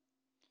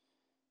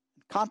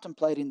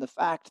 contemplating the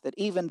fact that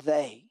even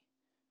they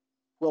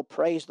will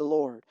praise the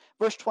Lord.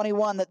 Verse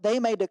 21, that they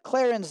may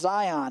declare in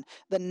Zion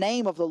the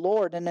name of the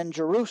Lord, and in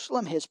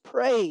Jerusalem his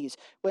praise,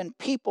 when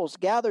peoples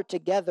gather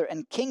together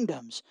and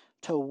kingdoms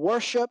to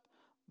worship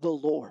the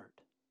Lord.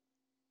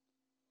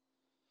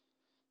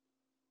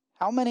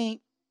 How many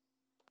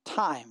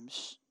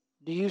times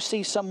do you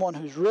see someone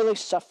who's really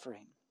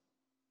suffering?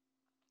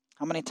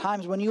 How many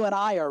times when you and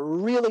I are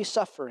really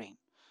suffering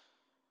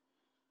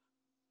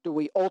do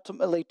we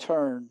ultimately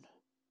turn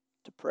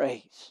to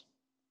praise,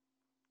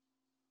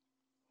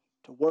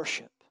 to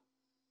worship?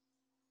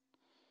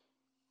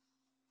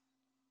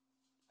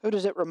 Who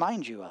does it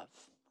remind you of?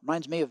 It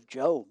reminds me of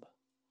Job.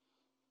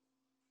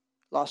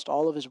 Lost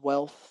all of his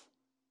wealth,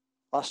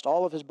 lost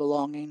all of his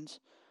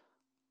belongings,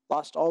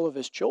 lost all of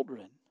his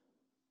children.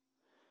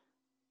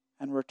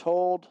 And we're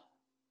told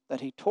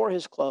that he tore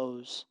his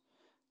clothes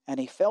and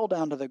he fell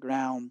down to the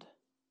ground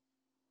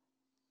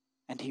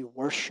and he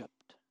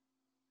worshiped.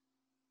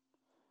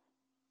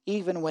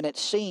 even when it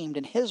seemed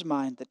in his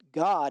mind that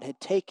God had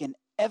taken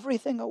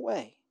everything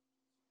away.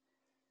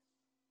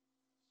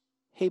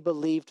 He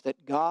believed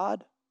that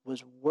God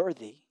was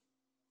worthy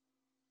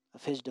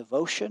of his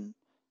devotion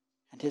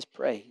and his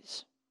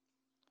praise.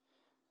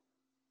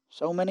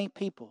 So many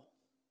people,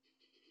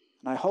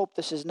 and I hope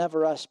this is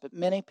never us, but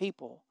many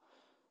people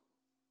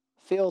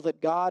feel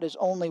that God is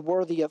only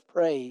worthy of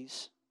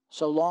praise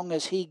so long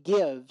as he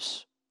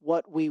gives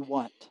what we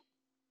want.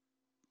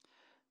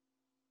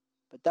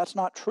 But that's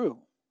not true.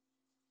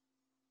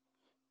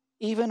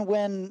 Even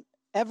when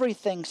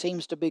everything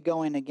seems to be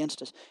going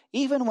against us,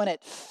 even when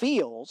it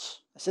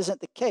feels, this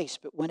isn't the case,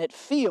 but when it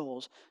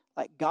feels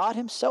like God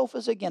himself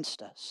is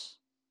against us,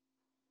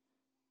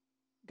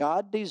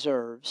 God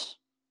deserves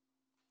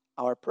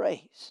our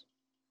praise.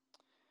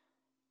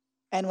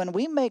 And when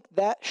we make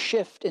that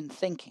shift in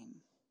thinking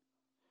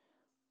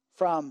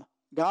from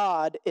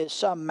God is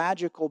some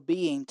magical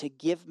being to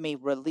give me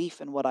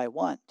relief in what I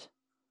want,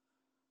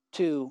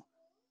 to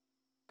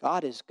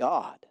God is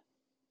God.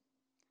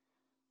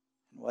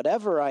 And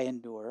whatever I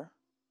endure,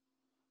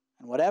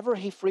 and whatever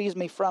he frees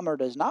me from or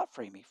does not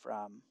free me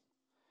from,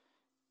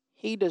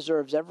 he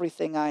deserves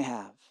everything I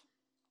have.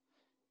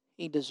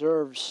 He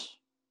deserves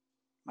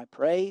my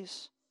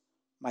praise,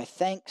 my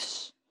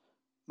thanks,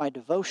 my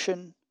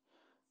devotion,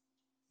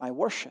 my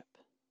worship.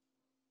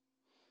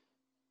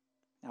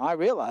 Now I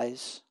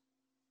realize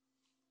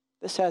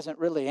this hasn't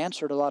really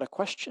answered a lot of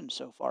questions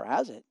so far,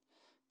 has it?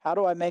 How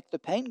do I make the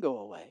pain go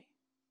away?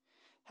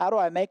 How do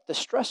I make the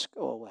stress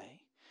go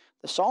away?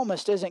 The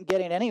psalmist isn't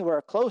getting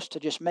anywhere close to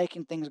just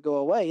making things go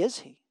away, is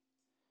he?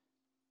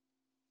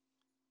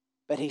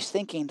 But he's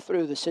thinking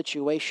through the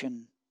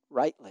situation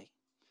rightly.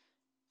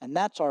 And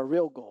that's our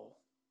real goal,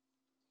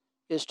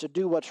 is to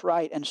do what's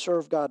right and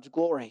serve God's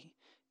glory,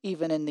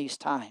 even in these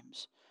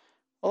times.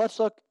 Well, let's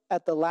look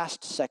at the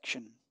last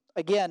section.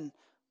 Again,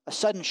 a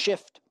sudden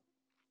shift,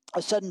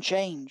 a sudden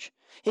change.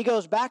 He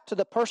goes back to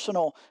the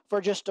personal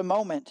for just a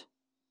moment.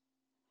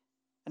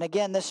 And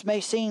again, this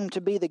may seem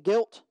to be the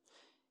guilt.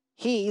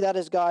 He, that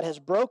is God, has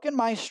broken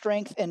my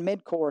strength in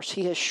mid-course.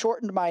 He has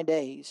shortened my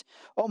days.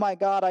 Oh my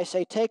God, I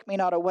say, take me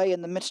not away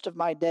in the midst of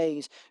my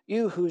days,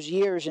 you whose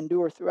years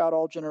endure throughout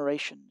all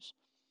generations.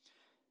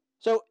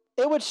 So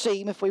it would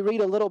seem, if we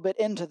read a little bit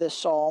into this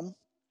psalm,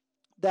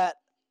 that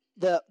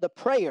the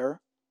prayer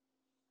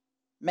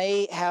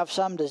may have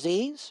some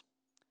disease,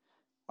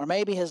 or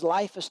maybe his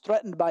life is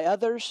threatened by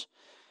others.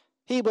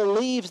 He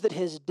believes that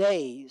his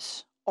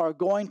days are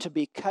going to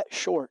be cut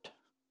short.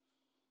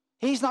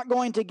 He's not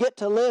going to get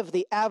to live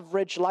the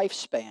average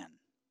lifespan.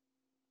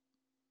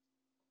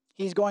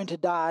 He's going to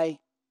die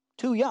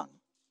too young,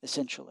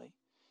 essentially.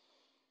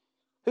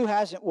 Who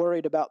hasn't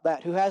worried about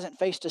that? Who hasn't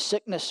faced a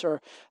sickness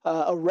or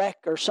a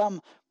wreck or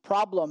some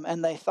problem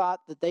and they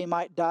thought that they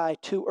might die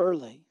too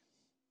early?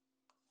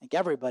 I think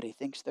everybody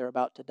thinks they're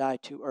about to die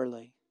too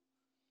early.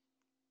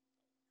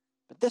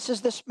 But this is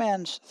this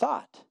man's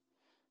thought.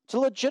 It's a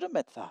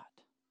legitimate thought.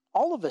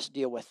 All of us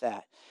deal with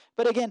that.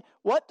 But again,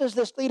 what does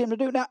this lead him to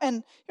do? Now,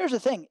 and here's the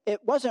thing.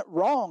 It wasn't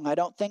wrong, I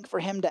don't think, for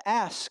him to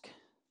ask.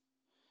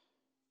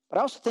 But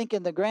I also think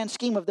in the grand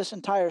scheme of this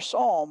entire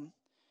psalm,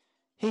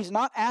 he's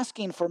not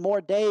asking for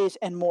more days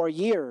and more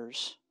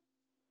years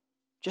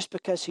just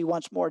because he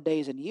wants more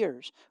days and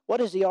years. What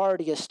has he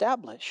already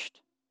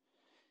established?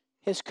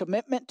 His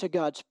commitment to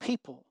God's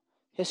people,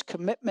 his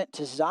commitment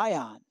to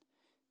Zion,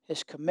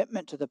 his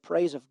commitment to the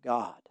praise of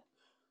God.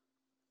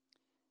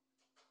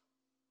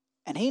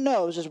 And he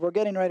knows, as we're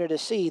getting ready to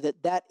see,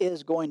 that that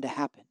is going to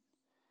happen.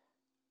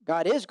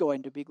 God is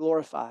going to be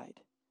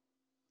glorified.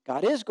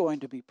 God is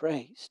going to be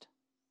praised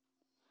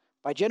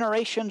by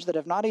generations that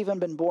have not even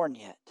been born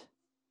yet.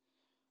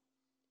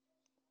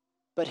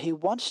 But he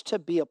wants to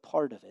be a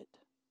part of it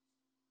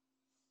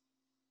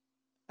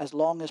as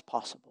long as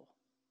possible.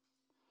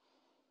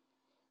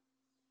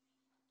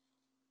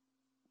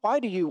 Why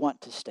do you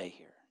want to stay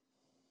here?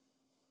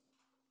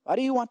 Why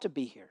do you want to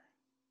be here?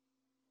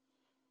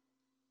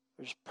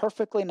 There's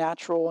perfectly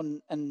natural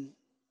and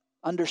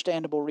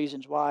understandable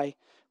reasons why.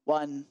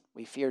 One,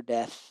 we fear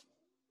death.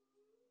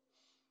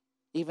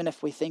 Even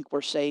if we think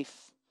we're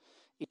safe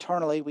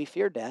eternally, we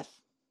fear death.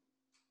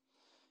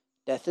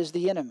 Death is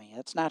the enemy.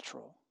 That's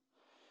natural.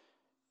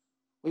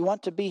 We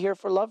want to be here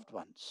for loved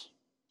ones.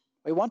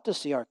 We want to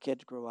see our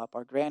kids grow up,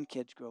 our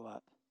grandkids grow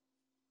up.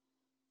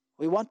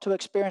 We want to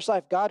experience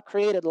life. God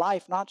created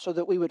life not so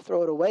that we would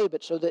throw it away,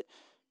 but so that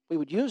we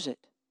would use it.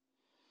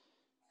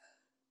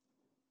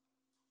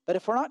 But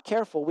if we're not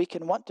careful, we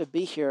can want to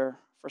be here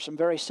for some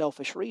very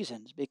selfish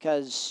reasons,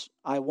 because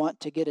I want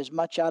to get as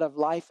much out of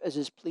life as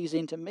is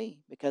pleasing to me,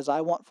 because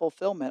I want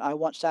fulfillment, I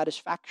want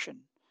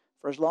satisfaction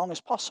for as long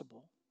as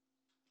possible.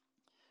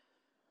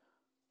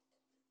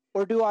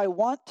 Or do I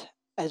want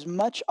as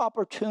much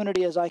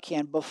opportunity as I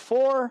can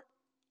before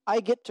I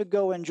get to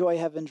go enjoy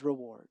heaven's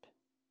reward?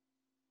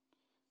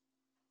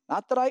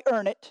 Not that I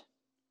earn it,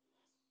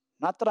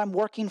 not that I'm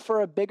working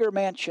for a bigger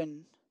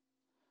mansion,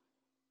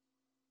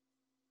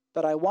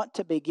 but I want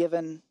to be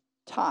given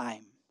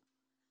time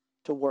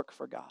to work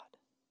for God.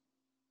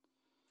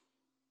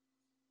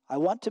 I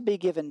want to be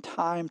given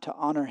time to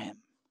honor him.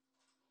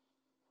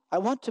 I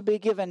want to be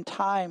given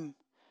time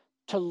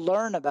to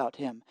learn about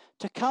him,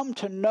 to come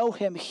to know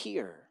him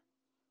here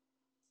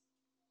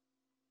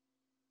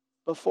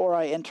before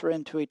I enter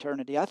into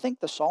eternity. I think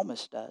the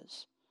psalmist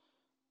does.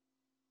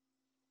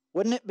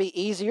 Wouldn't it be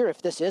easier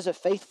if this is a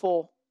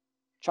faithful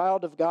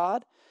child of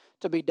God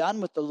to be done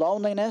with the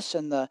loneliness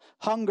and the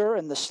hunger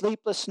and the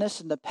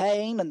sleeplessness and the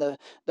pain and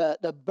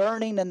the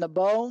burning in the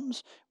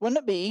bones? Wouldn't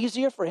it be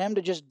easier for him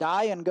to just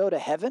die and go to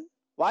heaven?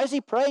 Why is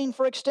he praying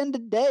for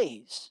extended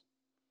days?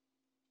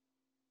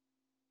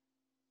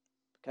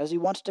 Because he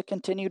wants to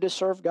continue to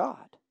serve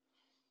God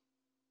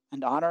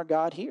and honor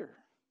God here.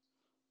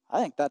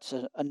 I think that's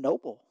a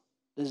noble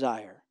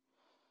desire.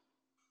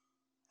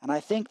 And I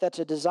think that's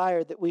a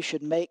desire that we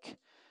should make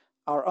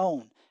our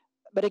own.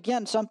 But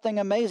again, something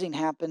amazing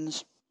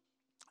happens.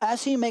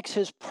 As he makes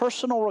his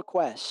personal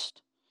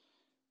request,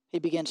 he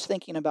begins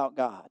thinking about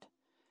God.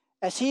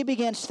 As he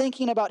begins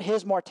thinking about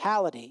his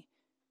mortality,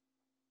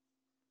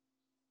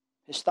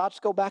 his thoughts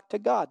go back to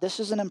God. This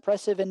is an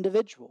impressive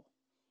individual.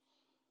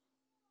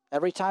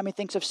 Every time he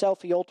thinks of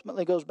self, he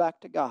ultimately goes back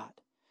to God.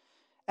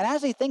 And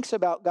as he thinks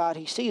about God,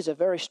 he sees a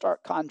very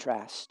stark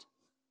contrast.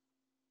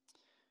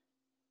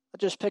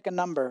 Let's just pick a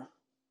number.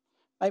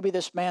 Maybe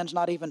this man's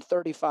not even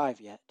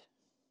 35 yet.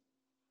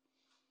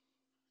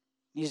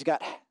 He's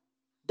got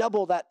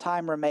double that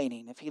time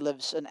remaining if he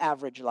lives an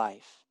average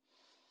life.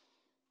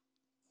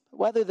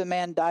 Whether the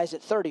man dies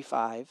at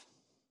 35,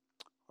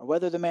 or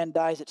whether the man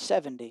dies at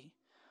 70,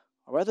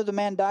 or whether the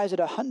man dies at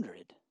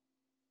 100,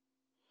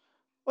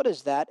 what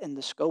is that in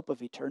the scope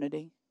of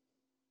eternity?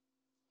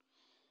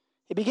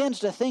 He begins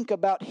to think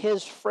about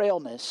his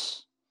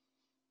frailness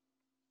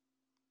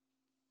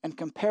and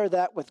compare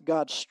that with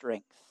God's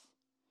strength.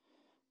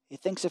 He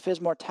thinks of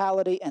his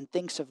mortality and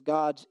thinks of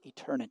God's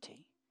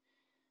eternity.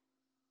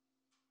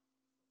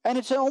 And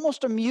it's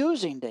almost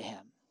amusing to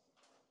him.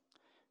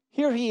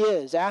 Here he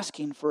is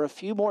asking for a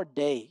few more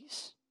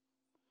days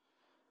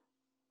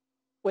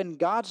when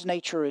God's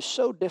nature is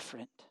so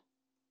different.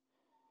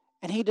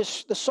 And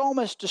the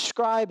psalmist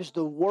describes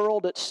the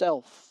world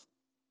itself.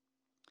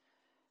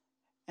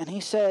 And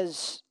he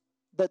says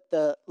that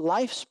the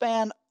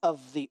lifespan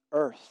of the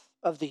earth,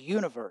 of the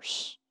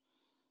universe,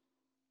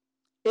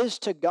 is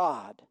to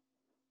God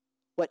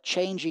what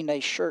changing a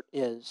shirt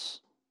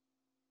is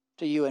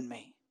to you and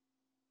me.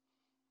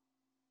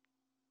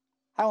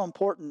 How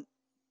important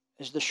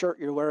is the shirt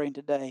you're wearing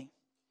today?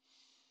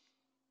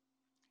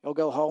 You'll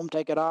go home,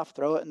 take it off,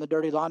 throw it in the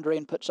dirty laundry,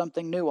 and put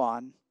something new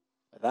on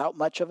without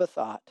much of a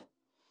thought.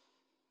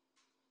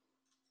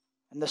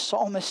 And the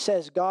psalmist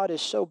says God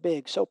is so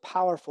big, so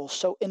powerful,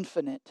 so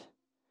infinite,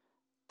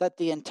 that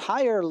the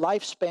entire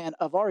lifespan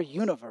of our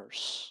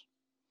universe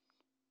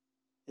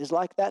is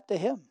like that to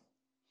him.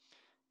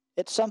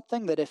 It's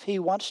something that if he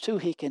wants to,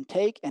 he can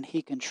take and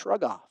he can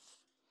shrug off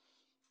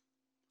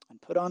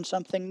and put on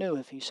something new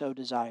if he so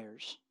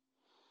desires.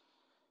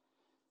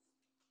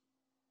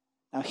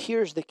 Now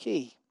here's the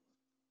key.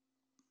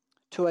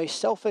 To a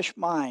selfish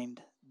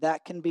mind,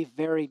 that can be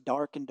very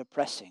dark and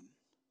depressing.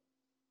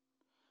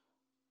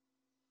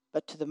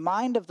 But to the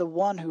mind of the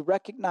one who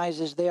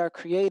recognizes they are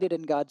created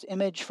in God's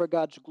image for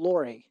God's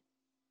glory,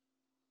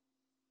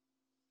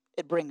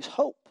 it brings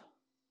hope.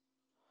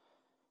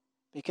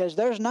 Because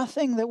there's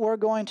nothing that we're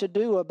going to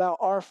do about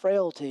our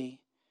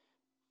frailty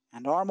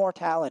and our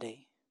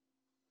mortality.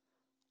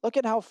 Look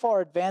at how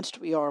far advanced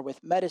we are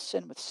with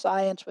medicine, with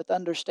science, with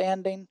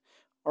understanding.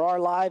 Are our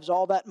lives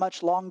all that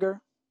much longer?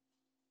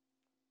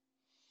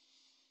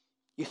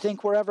 You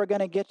think we're ever going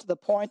to get to the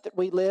point that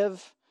we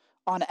live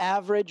on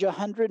average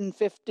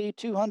 150,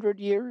 200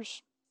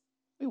 years?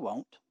 We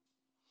won't.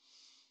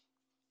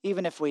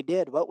 Even if we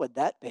did, what would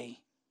that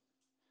be?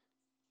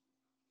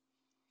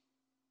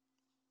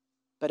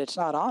 But it's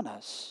not on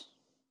us.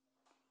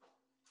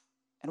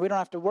 And we don't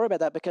have to worry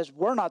about that because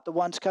we're not the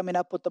ones coming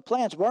up with the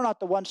plans. We're not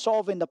the ones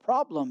solving the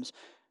problems.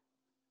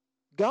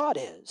 God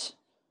is.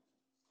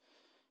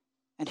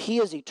 And he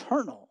is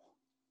eternal.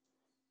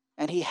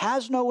 And he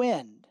has no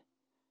end.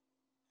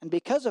 And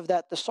because of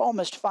that, the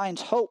psalmist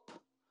finds hope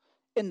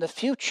in the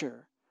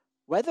future,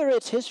 whether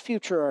it's his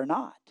future or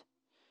not.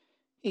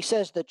 He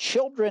says, the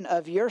children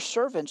of your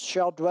servants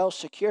shall dwell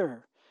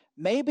secure.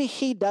 Maybe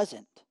he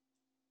doesn't.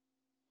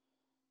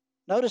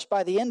 Notice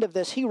by the end of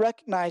this, he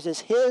recognizes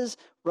his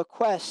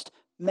request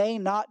may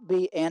not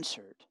be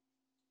answered.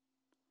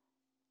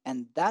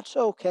 And that's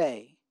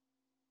okay,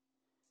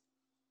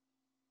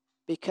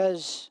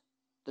 because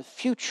the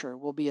future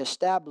will be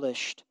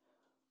established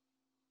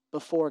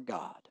before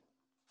God.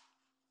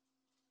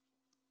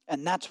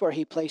 And that's where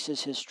he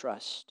places his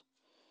trust.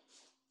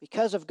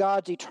 Because of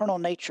God's eternal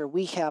nature,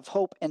 we have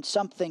hope in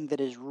something that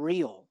is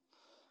real.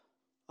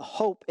 A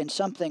hope in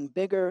something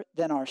bigger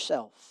than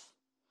ourselves.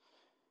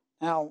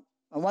 Now,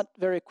 I want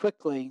very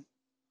quickly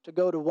to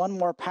go to one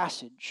more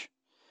passage.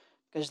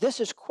 Because this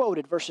is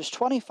quoted, verses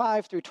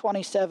 25 through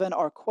 27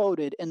 are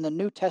quoted in the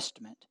New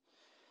Testament.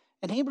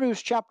 In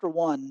Hebrews chapter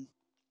 1,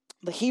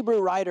 the Hebrew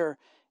writer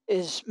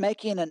is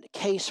making a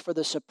case for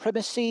the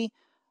supremacy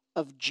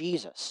of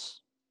Jesus.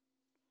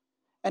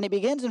 And he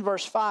begins in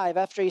verse 5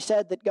 after he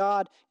said that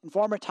God in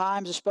former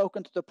times has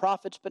spoken to the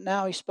prophets, but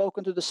now he's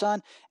spoken to the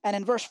Son. And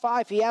in verse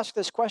 5, he asks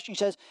this question. He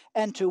says,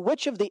 and to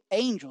which of the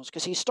angels,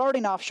 because he's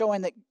starting off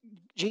showing that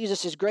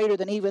Jesus is greater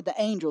than even the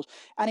angels.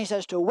 And he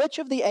says, to which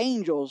of the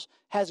angels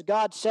has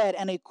God said?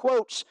 And he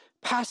quotes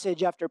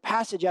passage after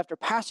passage after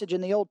passage in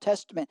the Old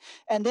Testament.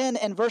 And then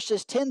in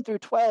verses 10 through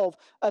 12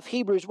 of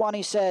Hebrews 1,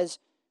 he says,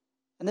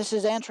 and this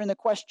is answering the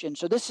question.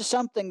 So this is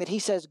something that he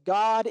says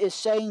God is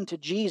saying to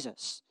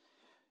Jesus.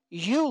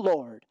 You,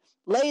 Lord,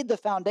 laid the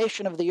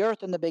foundation of the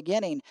earth in the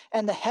beginning,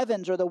 and the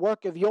heavens are the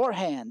work of your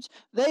hands.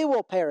 They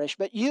will perish,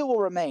 but you will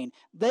remain.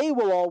 They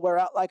will all wear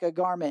out like a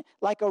garment.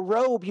 Like a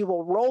robe, you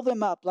will roll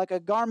them up. Like a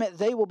garment,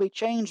 they will be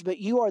changed, but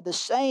you are the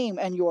same,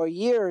 and your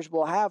years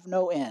will have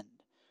no end.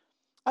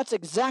 That's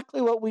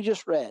exactly what we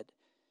just read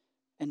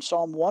in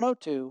Psalm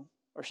 102,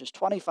 verses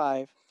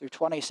 25 through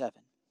 27.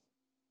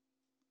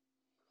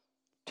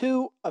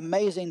 Two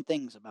amazing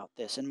things about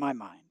this in my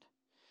mind.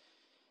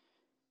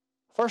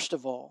 First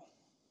of all,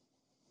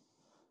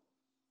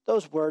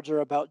 those words are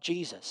about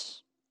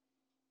Jesus.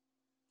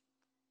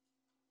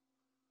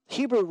 The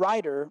Hebrew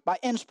writer, by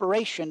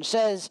inspiration,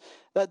 says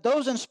that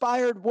those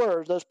inspired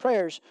words, those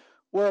prayers,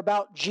 were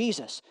about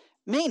Jesus,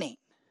 meaning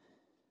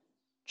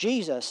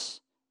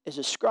Jesus is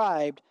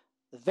ascribed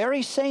the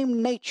very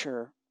same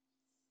nature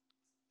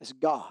as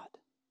God.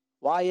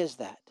 Why is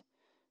that?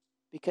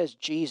 Because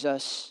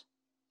Jesus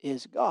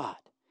is God.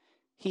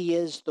 He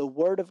is the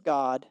Word of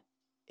God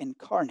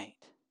incarnate.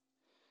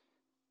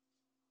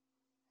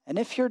 And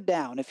if you're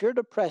down, if you're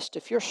depressed,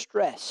 if you're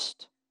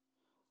stressed,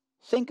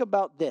 think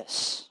about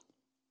this.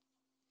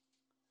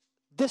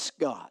 This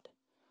God,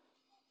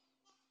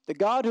 the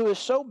God who is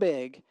so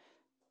big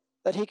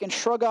that he can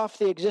shrug off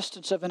the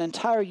existence of an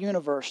entire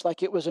universe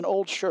like it was an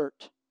old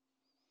shirt,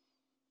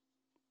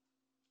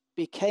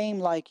 became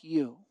like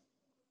you.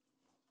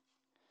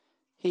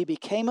 He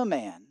became a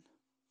man,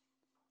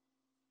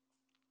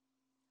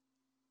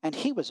 and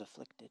he was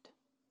afflicted.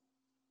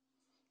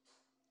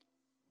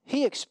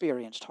 He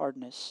experienced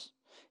hardness.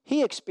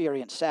 He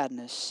experienced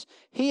sadness.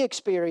 He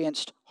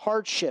experienced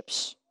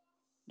hardships,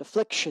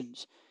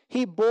 afflictions.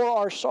 He bore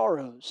our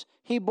sorrows.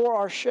 He bore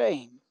our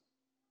shame.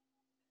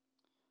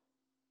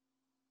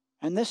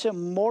 And this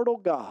immortal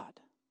God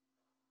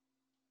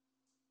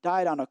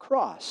died on a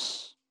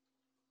cross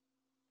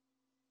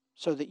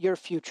so that your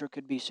future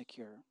could be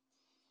secure.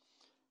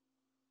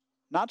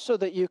 Not so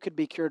that you could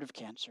be cured of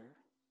cancer.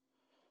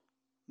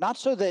 Not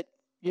so that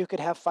you could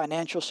have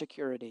financial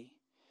security.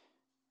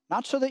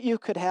 Not so that you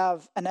could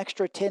have an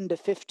extra 10 to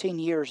 15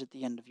 years at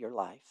the end of your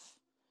life.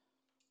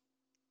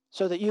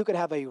 So that you could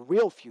have a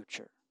real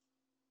future,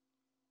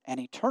 an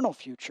eternal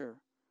future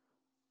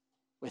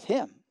with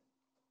him.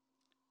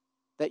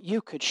 That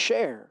you could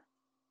share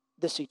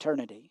this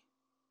eternity.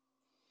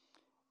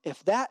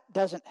 If that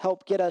doesn't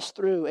help get us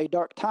through a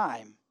dark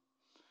time,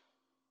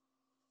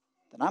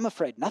 then I'm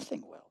afraid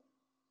nothing will.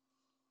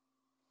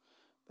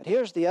 But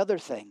here's the other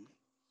thing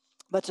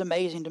that's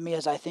amazing to me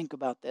as I think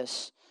about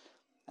this,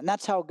 and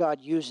that's how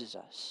God uses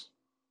us.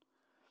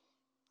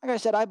 Like I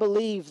said, I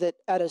believe that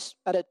at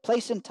a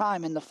place in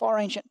time in the far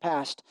ancient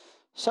past,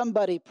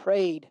 somebody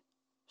prayed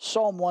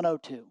Psalm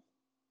 102.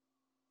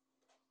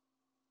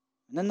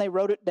 And then they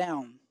wrote it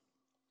down.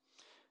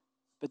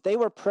 But they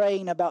were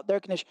praying about their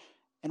condition.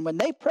 And when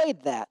they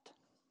prayed that,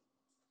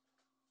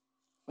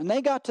 when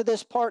they got to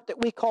this part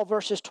that we call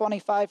verses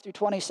 25 through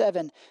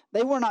 27,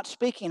 they were not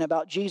speaking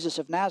about Jesus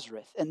of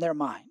Nazareth in their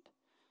mind.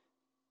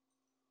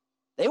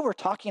 They were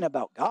talking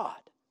about God.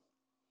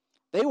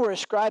 They were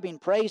ascribing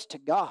praise to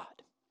God.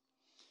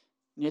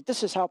 And yet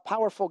this is how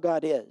powerful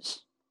God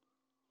is.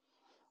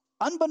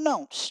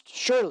 Unbeknownst,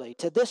 surely,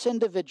 to this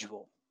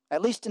individual,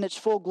 at least in its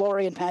full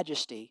glory and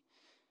majesty,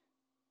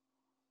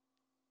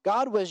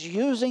 God was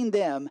using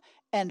them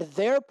and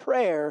their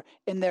prayer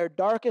in their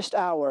darkest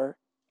hour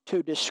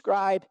to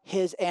describe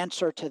his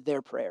answer to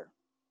their prayer.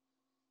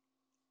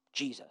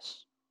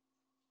 Jesus.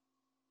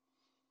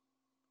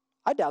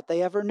 I doubt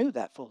they ever knew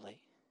that fully.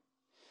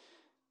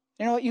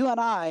 You know what, you and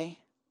I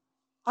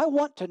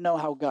want to know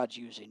how God's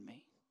using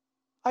me.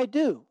 I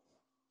do.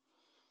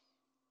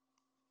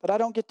 But I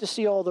don't get to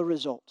see all the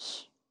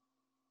results.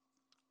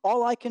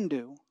 All I can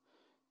do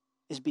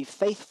is be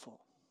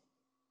faithful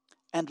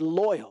and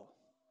loyal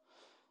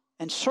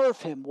and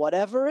serve him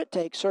whatever it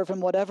takes, serve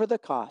him whatever the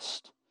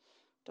cost,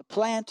 to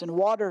plant and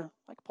water,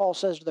 like Paul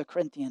says to the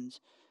Corinthians,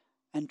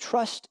 and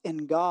trust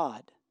in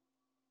God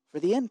for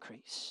the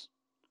increase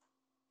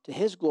to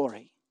his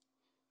glory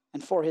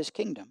and for his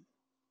kingdom.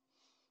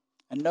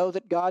 And know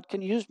that God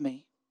can use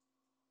me.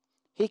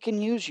 He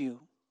can use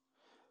you.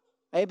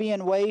 Maybe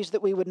in ways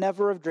that we would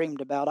never have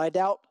dreamed about. I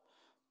doubt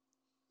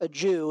a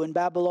Jew in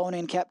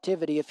Babylonian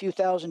captivity a few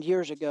thousand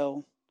years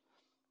ago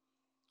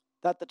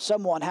thought that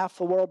someone half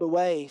the world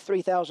away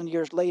 3,000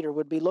 years later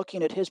would be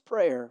looking at his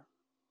prayer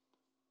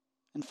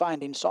and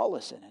finding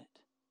solace in it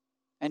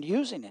and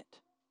using it.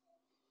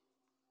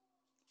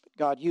 But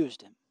God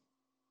used him.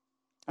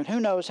 And who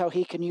knows how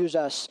he can use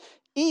us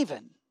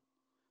even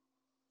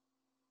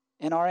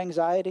in our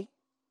anxiety,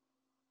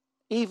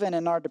 even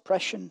in our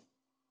depression,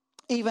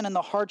 even in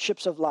the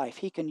hardships of life.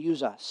 He can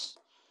use us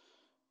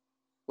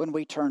when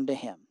we turn to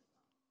Him.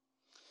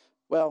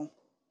 Well,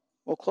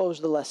 we'll close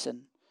the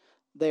lesson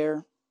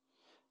there.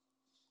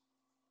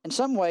 In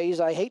some ways,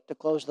 I hate to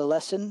close the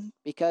lesson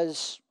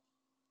because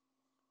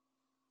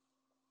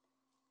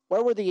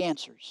where were the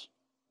answers?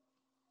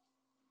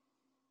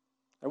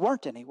 There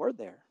weren't any, were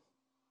there?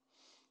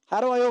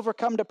 How do I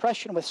overcome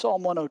depression with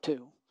Psalm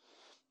 102?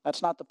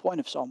 That's not the point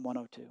of Psalm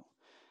 102.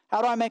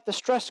 How do I make the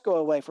stress go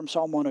away from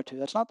Psalm 102?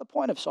 That's not the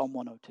point of Psalm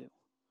 102.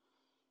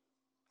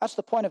 That's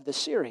the point of this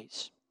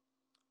series.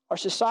 Our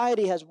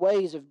society has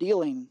ways of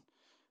dealing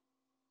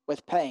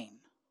with pain,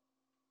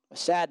 with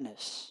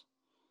sadness.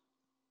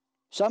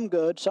 Some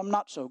good, some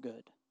not so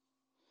good.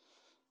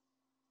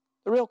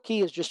 The real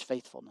key is just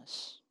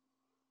faithfulness.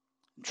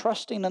 And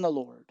trusting in the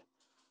Lord.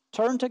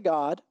 Turn to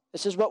God.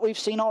 This is what we've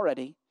seen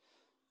already.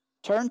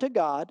 Turn to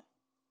God.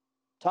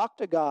 Talk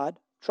to God.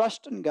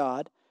 Trust in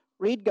God.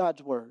 Read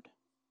God's Word.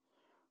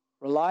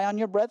 Rely on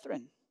your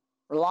brethren.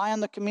 Rely on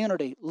the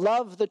community.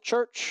 Love the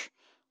church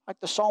like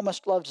the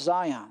psalmist loved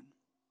Zion.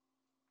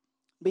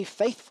 Be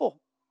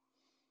faithful.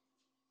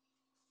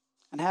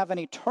 And have an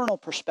eternal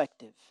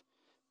perspective.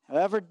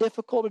 However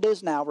difficult it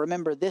is now,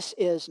 remember, this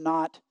is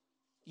not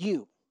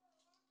you.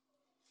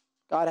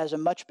 God has a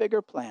much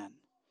bigger plan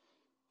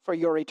for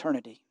your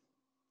eternity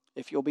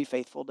if you'll be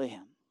faithful to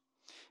Him.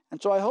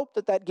 And so I hope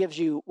that that gives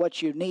you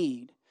what you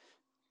need,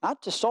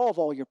 not to solve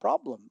all your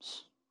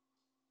problems,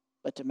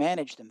 but to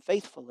manage them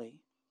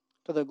faithfully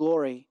to the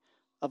glory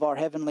of our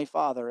Heavenly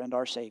Father and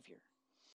our Savior.